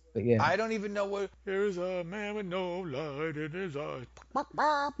was, but yeah. I don't even know what. There's a man with no light in his eyes.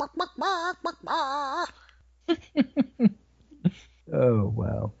 Oh,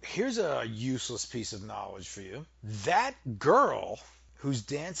 wow. Here's a useless piece of knowledge for you. That girl who's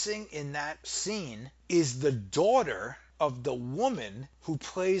dancing in that scene is the daughter of the woman who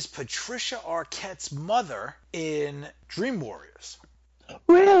plays Patricia Arquette's mother in Dream Warriors.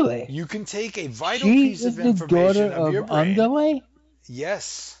 Really? You can take a vital piece of information the daughter of your brain. Underlay?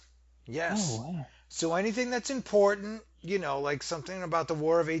 Yes. Oh, wow. So anything that's important, like something about the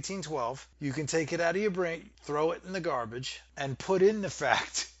War of 1812, you can take it out of your brain, throw it in the garbage, and put in the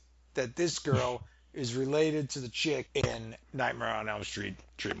fact that this girl is related to the chick in Nightmare on Elm Street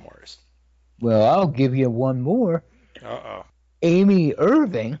Dream Warriors. Well, I'll give you one more. Uh-oh. Amy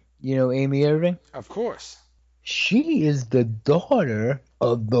Irving. You know Amy Irving? Of course. She is the daughter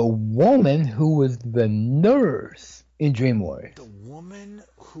of the woman who was the nurse in Dream Warriors. The woman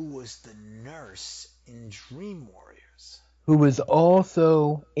who was the nurse in Dream Warriors. Who was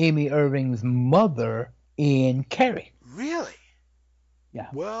also Amy Irving's mother in Carrie. Really? Yeah.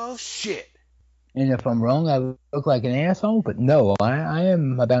 Well, shit. And if I'm wrong, I look like an asshole, but no, I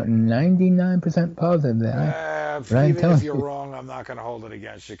am about 99% positive that even if you're wrong, I'm not going to hold it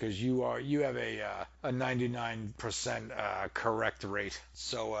against you, because you have a 99% correct rate.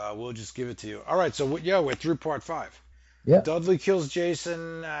 So we'll just give it to you. All right, so we're through part 5. Yeah. Dudley kills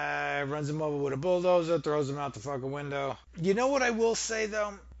Jason, runs him over with a bulldozer, throws him out the fucking window. You know what I will say,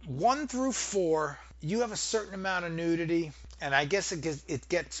 though? 1 through 4, you have a certain amount of nudity, and I guess it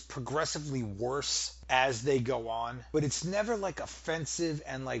gets progressively worse as they go on, but it's never like offensive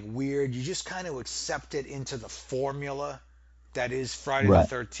and like weird. You just kind of accept it into the formula that is Friday the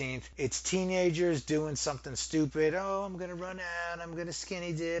 13th. It's teenagers doing something stupid. Oh, I'm going to run out. I'm going to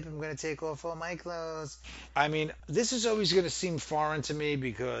skinny dip. I'm going to take off all my clothes. I mean, this is always going to seem foreign to me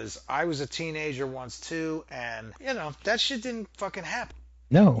because I was a teenager once too, and, that shit didn't fucking happen.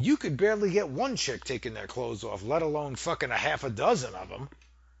 No. You could barely get one chick taking their clothes off, let alone fucking a half a dozen of them.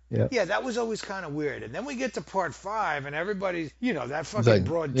 Yeah. Yeah, that was always kind of weird. And then we get to part 5, and everybody's, that fucking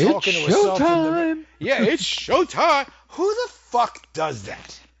broad talking to herself. Yeah, it's showtime. Who the fuck does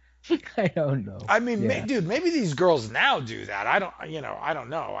that? I don't know. I mean, dude, maybe these girls now do that. I don't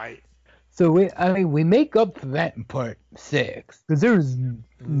know. So we make up for that in part 6 because there's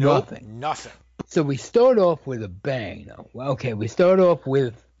nothing. Nothing. So we start off with a bang, though. Well, okay, we start off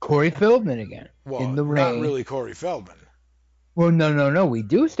with Corey Feldman again. Well, in the rain. Not really Corey Feldman. Well, no. We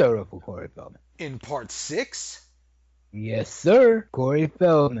do start off with Corey Feldman. In part 6? Yes, sir. Corey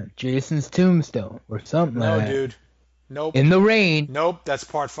Feldman. Jason's tombstone or something like that. No, dude. Nope. In the rain. Nope, that's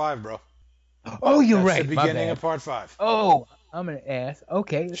part 5, bro. Oh, you're that's right. The beginning of part 5. Oh, I'm going to ask.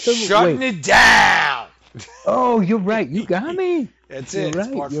 Okay. So, Shutting it down. Oh, you're right. You got me. That's it.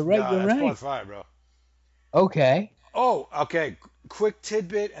 You're right. That's part 5, bro. Okay. Oh, okay. Quick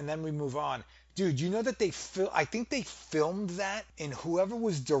tidbit, and then we move on. Dude, you know that I think they filmed that in whoever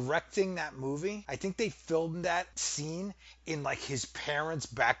was directing that movie. I think they filmed that scene in like his parents'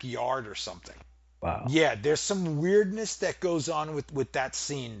 backyard or something. Wow. Yeah, there's some weirdness that goes on with that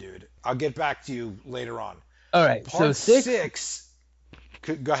scene, dude. I'll get back to you later on. All right. Part so 6.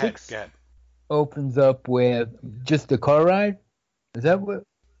 Go ahead. Opens up with just the car ride. Is that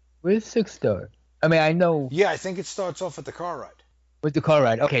where's 6 start? I mean, I know. Yeah, I think it starts off with the car ride. With the car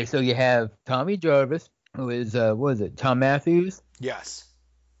ride. Okay, so you have Tommy Jarvis, who is, what is it, Tom Matthews? Yes.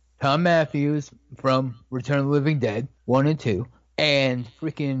 Tom Matthews from Return of the Living Dead, 1 and 2. And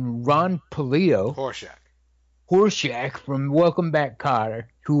freaking Ron Polito. Horshack. Horshack from Welcome Back, Kotter,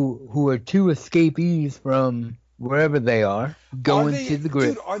 who are two escapees from wherever they are, going to the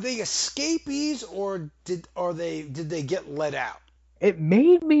grave. Dude, are they escapees or did they get let out? It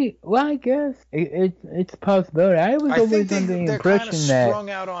made me, well, I guess it's a possibility. I was always under the impression that they're strung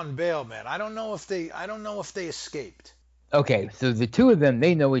out on bail, man. I don't know if they escaped. Okay, so the two of them,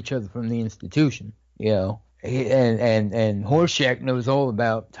 they know each other from the institution, you know, and Horshack knows all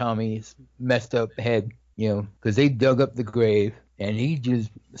about Tommy's messed up head, you know, because they dug up the grave, and he just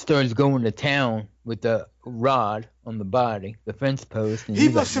starts going to town with the rod on the body, the fence post. And he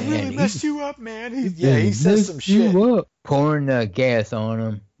must have really messed you up, man. He says some shit. Pouring gas on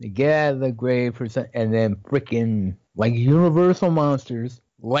him to get out of the grave and then freaking, like Universal Monsters,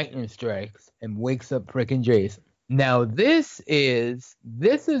 lightning strikes and wakes up freaking Jason. Now this is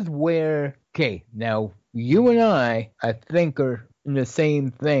where, okay, now you and I think are in the same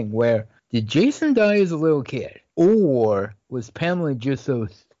thing, where did Jason die as a little kid? Or was Pamela just so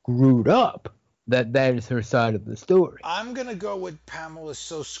screwed up that is her side of the story? I'm going to go with Pamela's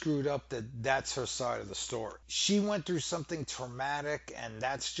so screwed up that's her side of the story. She went through something traumatic, and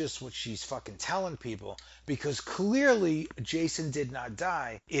that's just what she's fucking telling people, because clearly Jason did not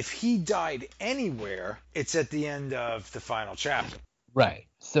die. If he died anywhere, it's at the end of the final chapter. Right.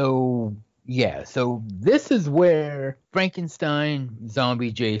 So, yeah. So this is where Frankenstein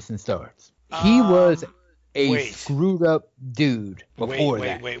zombie Jason starts. He was screwed up dude before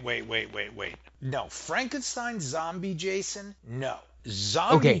that. Wait. No, Frankenstein zombie Jason? No.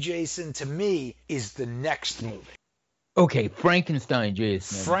 Zombie Jason, to me, is the next movie. Okay, Frankenstein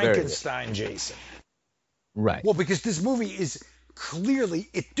Jason. Frankenstein Jason. Right. Well, because this movie is clearly,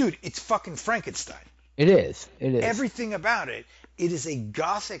 it's fucking Frankenstein. It is. Everything about it is a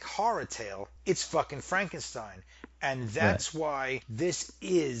gothic horror tale. It's fucking Frankenstein. And that's why this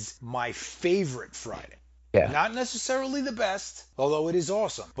is my favorite Friday. Yeah. Not necessarily the best, although it is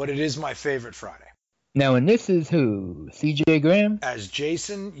awesome, but it is my favorite Friday. Now, and this is who? C.J. Graham? As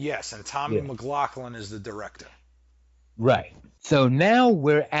Jason, yes, and Tommy McLaughlin is the director. Right. So now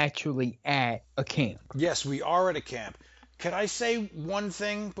we're actually at a camp. Yes, we are at a camp. Can I say one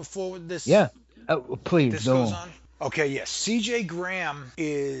thing before this? Yeah. Please, this goes on? Okay, yes. C.J. Graham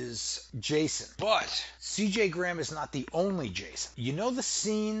is Jason, but C.J. Graham is not the only Jason. You know the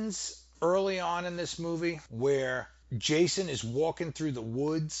scenes early on in this movie where Jason is walking through the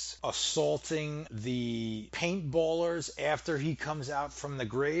woods assaulting the paintballers after he comes out from the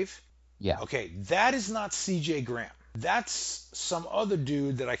grave? Yeah. Okay, that is not C.J. Graham. That's some other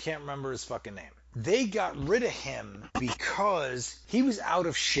dude that I can't remember his fucking name. They got rid of him because he was out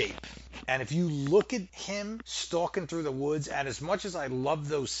of shape. And if you look at him stalking through the woods, and as much as I love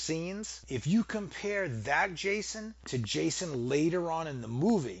those scenes, if you compare that Jason to Jason later on in the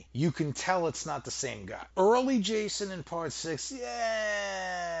movie, you can tell it's not the same guy. Early Jason in part 6, he's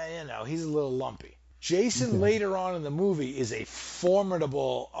a little lumpy. Jason later on in the movie is a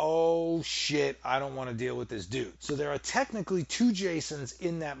formidable, oh shit, I don't want to deal with this dude. So there are technically two Jasons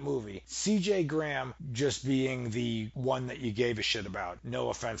in that movie. C.J. Graham just being the one that you gave a shit about. No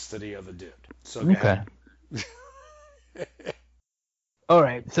offense to the other dude. So okay. All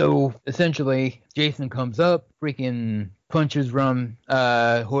right, so essentially Jason comes up, freaking punches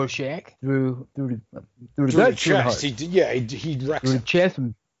Horshack through the chest. He wrecks through him. the chest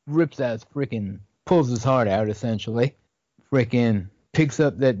and rips out pulls his heart out, essentially. Freaking picks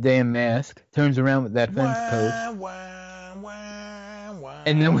up that damn mask, turns around with that fence post.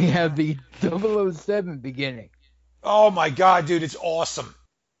 And then we have the 007 beginning. Oh my god, dude, it's awesome.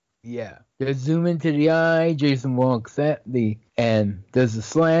 Yeah. Just zoom into the eye, Jason walks at and does the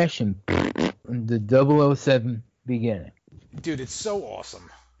slash, and the 007 beginning. Dude, it's so awesome.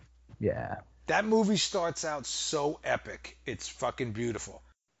 Yeah. That movie starts out so epic. It's fucking beautiful.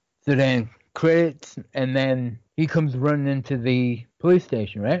 So then credits, and then he comes running into the police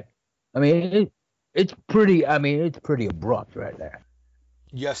station, right? I mean, it's pretty abrupt right there.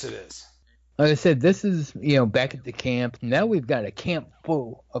 Yes, it is. Like I said, this is, back at the camp. Now we've got a camp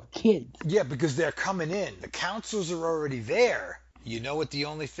full of kids. Yeah, because they're coming in. The counselors are already there. You know what the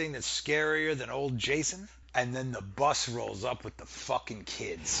only thing that's scarier than old Jason? And then the bus rolls up with the fucking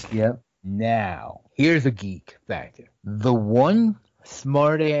kids. Yep. Now, here's a geek factor. The one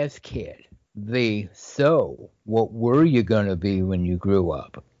smart-ass kid. What were you gonna be when you grew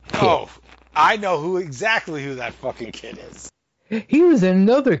up? Kid. Oh, I know exactly who that fucking kid is. He was in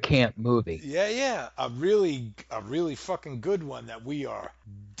another camp movie. Yeah. A really fucking good one that we are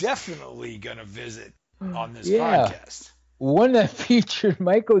definitely gonna visit on this podcast. One that featured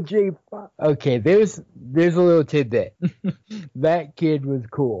Michael J. Fox. Okay, there's a little tidbit. That kid was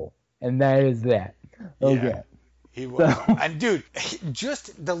cool, and that is that. Okay. He was. And dude,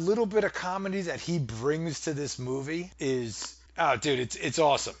 just the little bit of comedy that he brings to this movie is, oh, dude, it's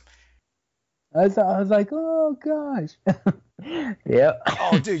awesome. I was like, oh gosh. Yeah.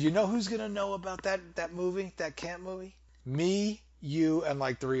 Oh, dude, you know who's gonna know about that movie, that camp movie? Me, you, and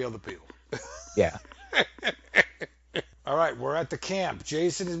like 3 other people. Yeah. All right, we're at the camp.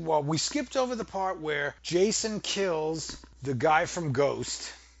 Jason is, well, we skipped over the part where Jason kills the guy from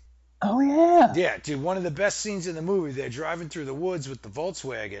Ghost. Oh yeah. Yeah, dude, one of the best scenes in the movie. They're driving through the woods with the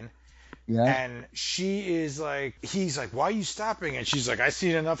Volkswagen. Yeah. And he's like, why are you stopping? And she's like, I've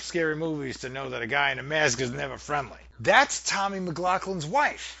seen enough scary movies to know that a guy in a mask is never friendly. That's Tommy McLaughlin's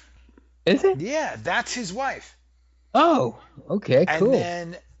wife. Is it? Yeah, that's his wife. Oh, okay, cool. And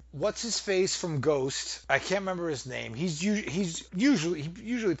then what's his face from Ghost? I can't remember his name. He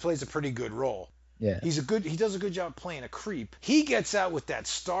usually plays a pretty good role. Yeah. He does a good job playing a creep. He gets out with that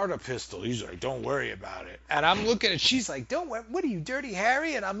starter pistol. He's like, don't worry about it. And I'm looking at, she's like, don't worry, what are you, Dirty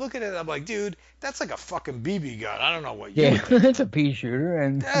Harry? And I'm looking at it, I'm like, dude, that's like a fucking BB gun. I don't know what you Yeah, it's a pea shooter.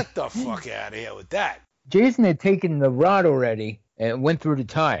 And get the fuck out of here with that. Jason had taken the rod already and went through the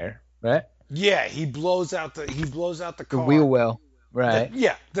tire, right? Yeah, he blows out the The car. wheel well, right?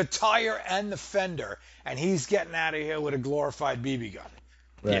 The tire and the fender, and he's getting out of here with a glorified BB gun.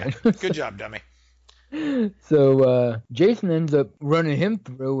 Right. Yeah, good job, dummy. So Jason ends up running him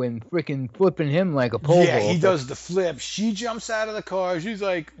through and freaking flipping him like a pole Yeah, vaulter. he does the flip. She jumps out of the car. She's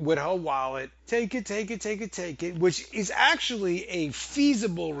like, with her wallet, take it, which is actually a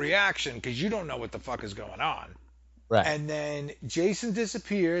feasible reaction because you don't know what the fuck is going on. Right. And then Jason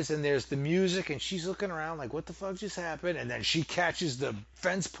disappears, and there's the music, and she's looking around like, what the fuck just happened? And then she catches the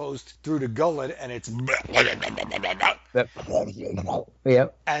fence post through the gullet, and it's...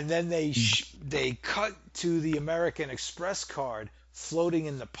 Yep. And then they cut to the American Express card floating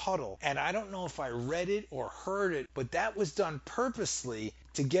in the puddle. And I don't know if I read it or heard it, but that was done purposely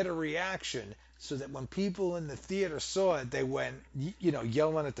to get a reaction so that when people in the theater saw it, they went,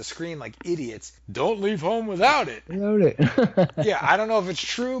 yelling at the screen like idiots, don't leave home without it. Without it. Yeah, I don't know if it's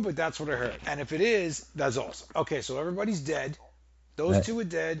true, but that's what I heard. And if it is, that's awesome. Okay, so everybody's dead. Those Right. two are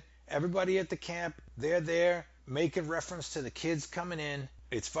dead. Everybody at the camp, they're there, making reference to the kids coming in.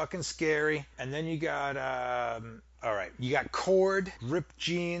 It's fucking scary. And then you got, you got Cord, ripped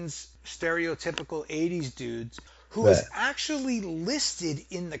jeans, stereotypical 80s dudes, who is Right. actually listed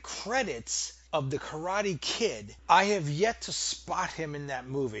in the credits of the Karate Kid. I have yet to spot him in that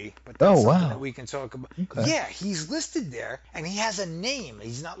movie, but that's Oh, something wow. that we can talk about. Okay. Yeah, he's listed there, and he has a name.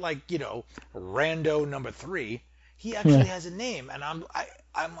 He's not like, Rando number 3. He actually has a name, and I'm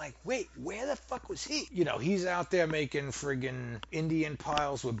like, wait, where the fuck was he? He's out there making friggin' Indian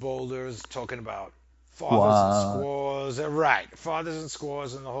piles with boulders, talking about fathers and squaws. Right, fathers and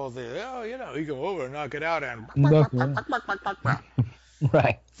squaws and the whole thing. Oh, he go over and knock it out and...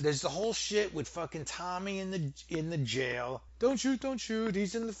 Right. There's the whole shit with fucking Tommy in the jail. Don't shoot.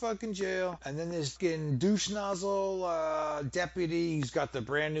 He's in the fucking jail. And then there's fucking douche nozzle deputy. He's got the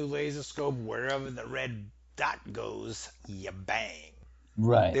brand new laser scope. Wherever the red dot goes, you bang.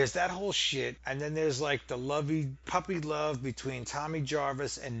 Right. There's that whole shit. And then there's like the puppy love between Tommy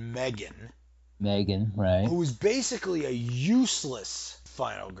Jarvis and Megan, right. who's basically a useless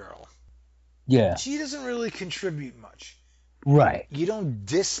final girl. Yeah. She doesn't really contribute much. Right. You don't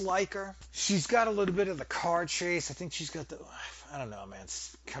dislike her. She's got a little bit of the car chase. I think she's got I don't know, man.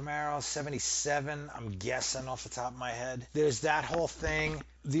 Camaro 77, I'm guessing off the top of my head. There's that whole thing.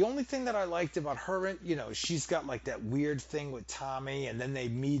 The only thing that I liked about her, she's got like that weird thing with Tommy, and then they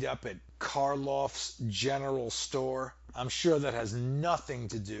meet up at Karloff's General Store. I'm sure that has nothing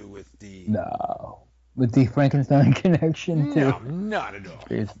to do with the... No. With the Frankenstein connection, too? No, not at all.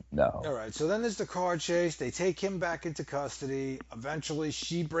 No. All right, so then there's the car chase. They take him back into custody. Eventually,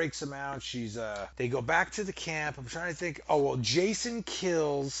 she breaks him out. They go back to the camp. I'm trying to think. Oh, well, Jason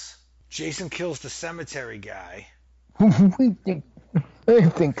kills the cemetery guy. I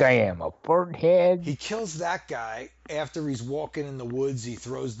think I am a fart head. He kills that guy. After he's walking in the woods, he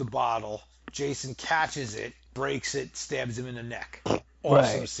throws the bottle. Jason catches it, breaks it, stabs him in the neck.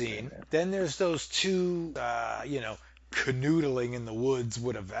 Awesome Right. scene. Then there's those two, canoodling in the woods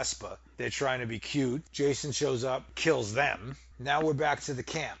with a Vespa. They're trying to be cute. Jason shows up, kills them. Now we're back to the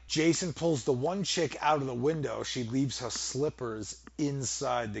camp. Jason pulls the one chick out of the window. She leaves her slippers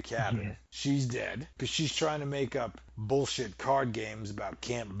inside the cabin. Yeah. She's dead because she's trying to make up bullshit card games about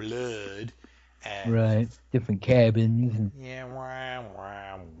Camp Blood. And Right. Different cabins. And... yeah,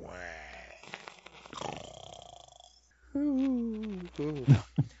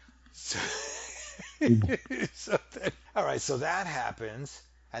 so then, all right, so that happens,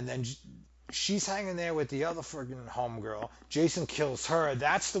 and then She's hanging there with the other friggin' homegirl. Jason kills her.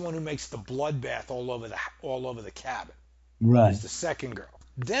 That's the one who makes the bloodbath all over the cabin. Right. Is the second girl.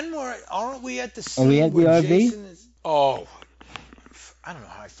 Then aren't we at the Are we scene at the where RV? Jason is? Oh, I don't know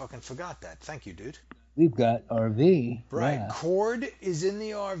how I fucking forgot that. Thank you, dude. We've got RV. Right. Yeah. Cord is in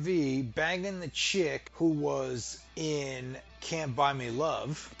the RV banging the chick who was in Can't Buy Me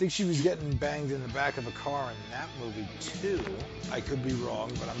Love. I think she was getting banged in the back of a car in that movie too. I could be wrong,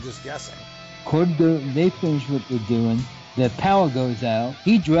 but I'm just guessing. They finish what they're doing. The power goes out.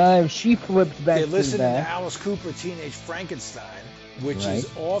 He drives. She flips back They're to the listening to back. Alice Cooper, Teenage Frankenstein, which Right. is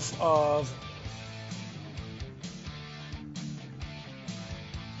off of...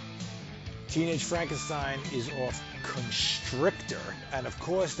 Teenage Frankenstein is off Constrictor. And of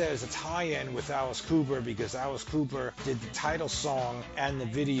course there's a tie-in with Alice Cooper because Alice Cooper did the title song and the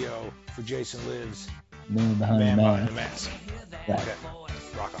video for Jason Lives' Man behind Man the Behind the mask. Mask. Right.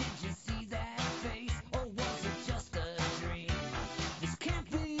 Okay, rock on.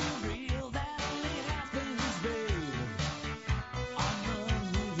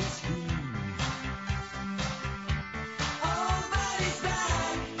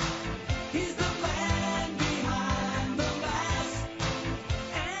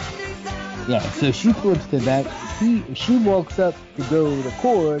 Yeah, so she flips to the back. She walks up to go to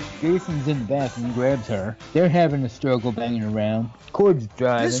Cord. Jason's in the bathroom, grabs her. They're having a struggle, banging around. Cord's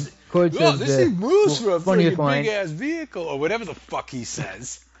driving. Cord says this thing moves for a funniest freaking line. big-ass vehicle, or whatever the fuck he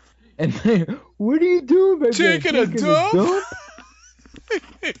says. And then, what are you doing, baby? Taking a dump?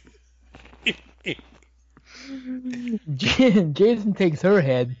 Jason takes her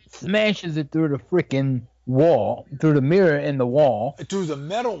head, smashes it through the frickin' wall, through the mirror in the wall. Through the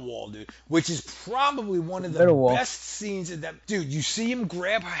metal wall, dude, which is probably one of the Metal wall. best scenes in that. Dude, you see him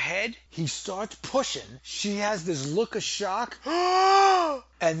grab her head, he starts pushing, she has this look of shock,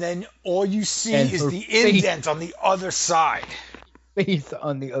 and then all you see And is her the face. indent on the other side. Face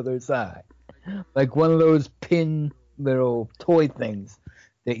on the other side. Like one of those pin little toy things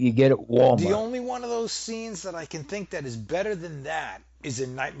that you get at Walmart. The only one of those scenes that I can think that is better than that is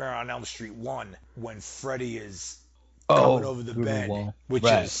in Nightmare on Elm Street 1 when Freddy is coming over the through bed, wall. which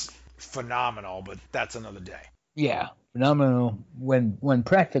Right. is phenomenal, but that's another day. Yeah, phenomenal when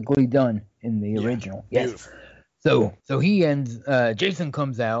practically done in the original. Yes. Beautiful. So he ends. Jason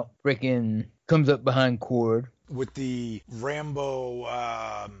comes out, comes up behind Cord. With the Rambo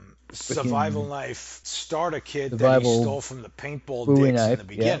survival knife starter kit that he Survival stole from the paintball Bowie dicks knife, in the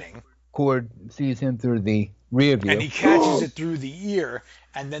beginning. yeah. Cord sees him through the rear view. And he catches it through the ear,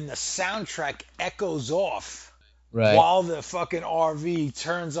 and then the soundtrack echoes off right. while the fucking RV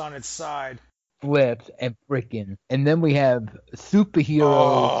turns on its side. Flips and and then we have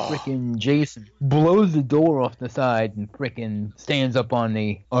superhero frickin' Jason blows the door off the side and frickin' stands up on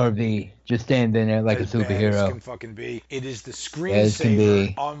the RV, just standing there like As a bad as superhero. can fucking be. It is the As can screensaver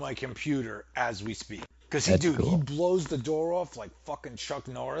be. on my computer as we speak. Because That's he cool. blows the door off like fucking Chuck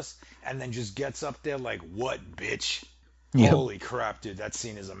Norris, and then just gets up there like, "What, bitch?" Yep. Holy crap, dude! That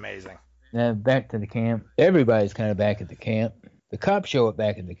scene is amazing. Now back to the camp. Everybody's kind of back at the camp. The cops show up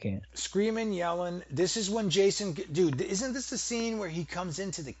back at the camp. Screaming, yelling. This is when Jason, dude, isn't this the scene where he comes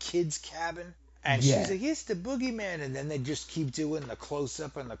into the kid's cabin? And Yeah. she's like, "It's the boogeyman," and then they just keep doing the close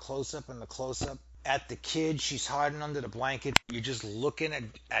up and the close up and the close up at the kid. She's hiding under the blanket. You're just looking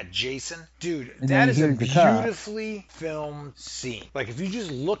at Jason, dude. And That then is a here's the cop. beautifully filmed scene. Like if you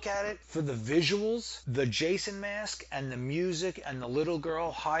just look at it for the visuals, the Jason mask and the music and the little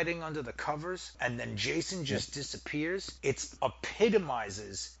girl hiding under the covers, and then Jason just disappears. It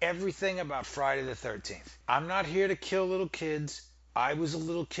epitomizes everything about Friday the 13th. I'm not here to kill little kids. I was a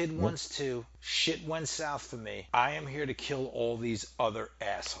little kid once too. Shit went south for me. I am here to kill all these other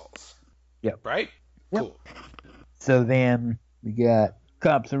assholes. Yep. Right? Yep. Cool. So then we got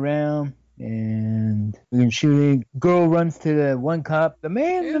cops around and we're shooting. Girl runs to the one cop. The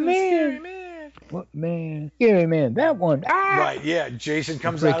man. Scary man. What man? Scary man. That one. Ah! Right, yeah. Jason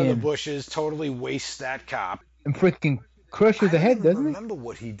comes out of the Freaking- bushes, totally wastes that cop. And freaking crushes the I head, don't doesn't he? remember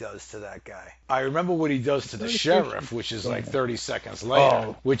what he does to that guy. I remember what he does to the sheriff, which is like 30 seconds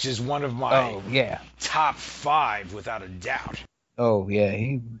later, which is one of my Oh yeah. top 5 without a doubt. Oh yeah.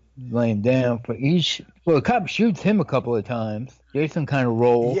 He laying down for well, the cop shoots him a couple of times. Jason kind of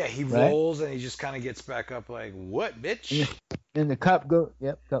rolls. Yeah, he right? rolls and he just kind of gets back up like, "What, bitch?" And the cop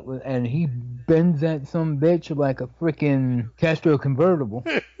and he bends that some bitch like a freaking Castro convertible.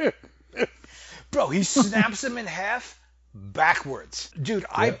 Bro, he snaps him in half backwards. Dude,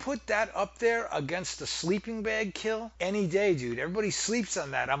 I put that up there against the sleeping bag kill any day, dude. Everybody sleeps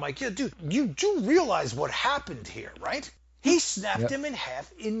on that. I'm like, yeah, dude, you do realize what happened here, right? He snapped him in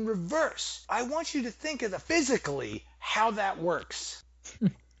half in reverse. I want you to think of physically how that works.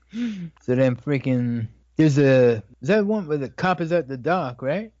 So then freaking, is that one where the cop is at the dock,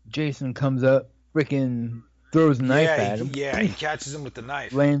 right? Jason comes up, freaking throws a knife at him. Yeah, he catches him with the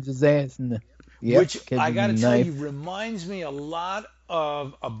knife. Lands his ass in the... Which, I gotta tell you, reminds me a lot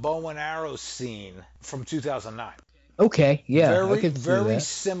of a bow and arrow scene from 2009. Okay, yeah. Very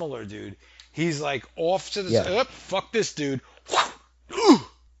similar, dude. He's like off to the side. Fuck this dude.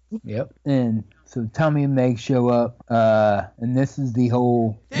 Yep. And so Tommy and Meg show up, and this is the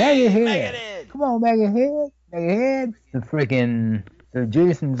whole Megahead. Come on, Megahead. The freaking... So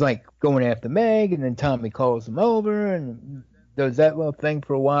Jason's like going after Meg, and then Tommy calls him over and does that little thing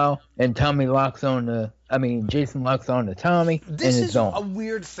for a while, and Jason locks on to Tommy. This is a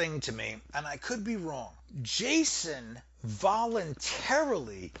weird thing to me, and I could be wrong. Jason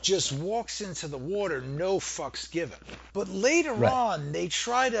voluntarily just walks into the water, no fucks given. But later on, they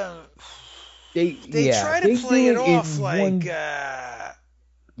try to play it off like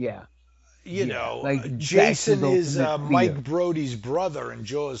like Jason is Mike Brody's brother in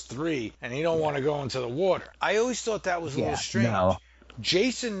Jaws 3, and he don't want to go into the water. I always thought that was a little strange. No.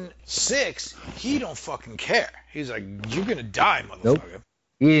 Jason 6, he don't fucking care. He's like, you're gonna die, motherfucker. Nope.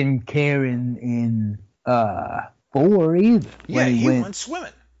 He didn't care in 4 either. Yeah, he went swimming.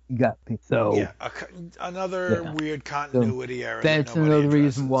 He got picked. So another weird continuity error. That's another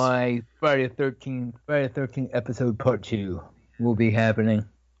reason why Friday the 13th episode part 2 will be happening.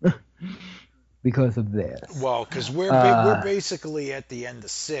 Because of this. Well, because we're basically at the end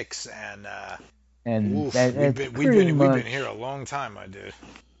of 6, and we've been here a long time, my dude.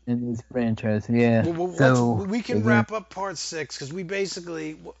 In this franchise, yeah. We can wrap up part 6 because we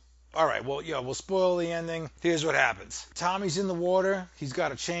basically. All right, we'll spoil the ending. Here's what happens. Tommy's in the water. He's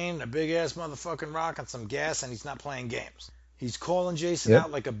got a chain, a big-ass motherfucking rock, and some gas, and he's not playing games. He's calling Jason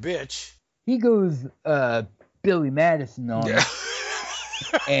out like a bitch. He goes Billy Madison on him.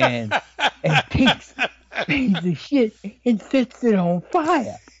 and takes the shit and sets it on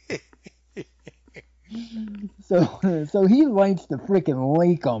fire. So he lights the freaking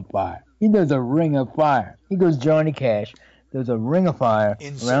lake on fire. He does a ring of fire. He goes Johnny Cash. There's a ring of fire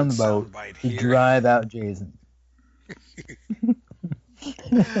around the boat to drive out Jason.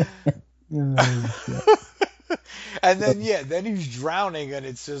 And then he's drowning, and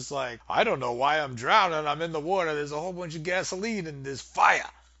it's just like, I don't know why I'm drowning. I'm in the water. There's a whole bunch of gasoline, and there's fire.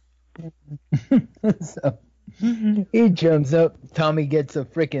 So he jumps up. Tommy gets a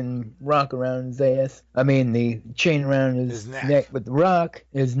freaking rock around his ass. I mean, the chain around his neck with the rock.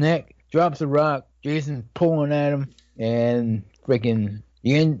 His neck drops the rock. Jason's pulling at him, and freaking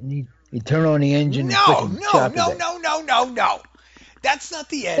he turn on the engine. No. That's not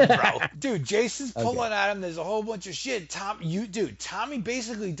the end, bro. Dude, Jason's pulling at him. There's a whole bunch of shit. Tommy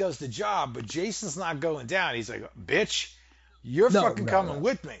basically does the job, but Jason's not going down. He's like, bitch, you're fucking coming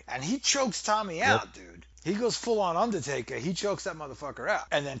with me. And he chokes Tommy out, dude. He goes full on Undertaker. He chokes that motherfucker out.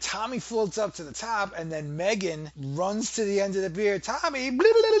 And then Tommy floats up to the top, and then Megan runs to the end of the pier. Tommy,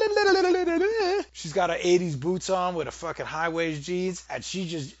 she's got her 80s boots on with a fucking high-waist jeans, and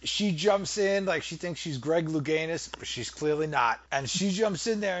she jumps in like she thinks she's Greg Louganis, but she's clearly not. And she jumps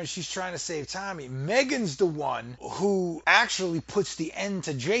in there, and she's trying to save Tommy. Megan's the one who actually puts the end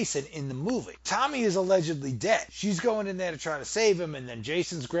to Jason in the movie. Tommy is allegedly dead. She's going in there to try to save him, and then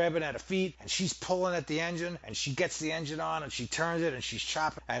Jason's grabbing at her feet, and she's pulling at the engine, and she gets the engine on, and she turns it, and she's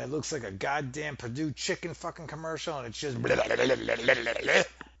chopping, and it looks like a goddamn Purdue chicken fucking commercial, and it's just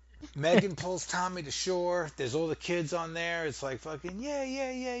Megan pulls Tommy to shore. There's all the kids on there. It's like fucking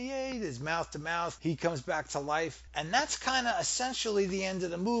yay. There's mouth to mouth. He comes back to life, and that's kind of essentially the end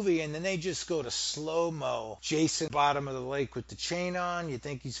of the movie. And then they just go to slow-mo. Jason, bottom of the lake with the chain on. You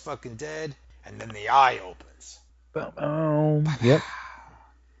think he's fucking dead, and then the eye opens. Yep.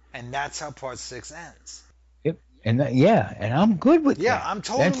 And that's how part 6 ends. Yep. And and I'm good with that. Yeah, I am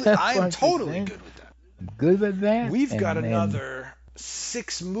totally good with that. I'm good with that. We've got another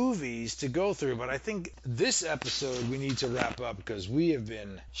 6 movies to go through, but I think this episode we need to wrap up because we have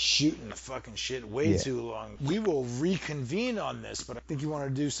been shooting the fucking shit way too long. We will reconvene on this, but I think you want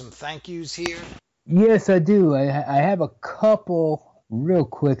to do some thank yous here. Yes, I do. I have a couple real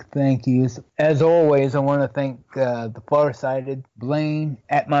quick thank yous. As always, I want to thank the Farsighted, Blaine,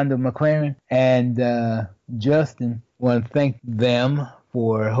 Atmondo McLaren, and Justin. I want to thank them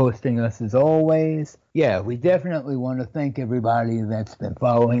for hosting us as always. Yeah, we definitely want to thank everybody that's been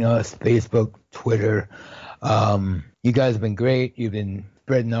following us, Facebook, Twitter. You guys have been great. You've been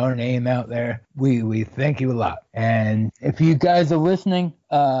spreading our name out there. We thank you a lot. And if you guys are listening,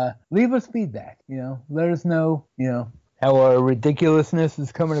 leave us feedback. Let us know, how our ridiculousness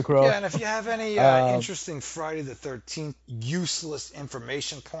is coming across. Yeah, and if you have any interesting Friday the 13th useless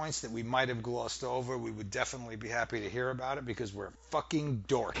information points that we might have glossed over, we would definitely be happy to hear about it because we're fucking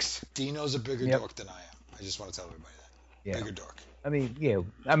dorks. Dino's a bigger dork than I am. I just want to tell everybody that. Yeah. Bigger dork. I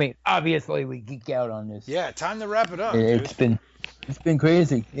mean, obviously we geek out on this. Yeah, time to wrap it up. It's been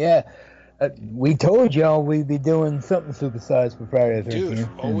crazy. Yeah. We told y'all we'd be doing something supersized for Friday the 13th. Dude,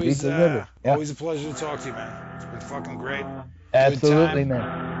 always a pleasure to talk to you, man. It's been fucking great. Absolutely,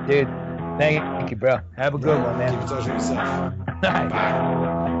 man. Dude, thank you, bro. Have a good one, man. Keep in touch with yourself.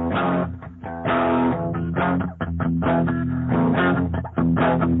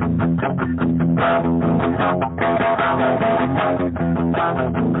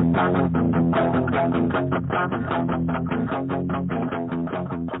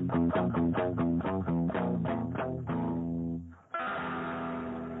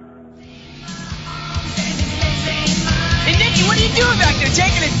 Hey, Nikki, what are you doing back there?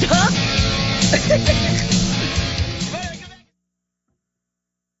 Taking a dump?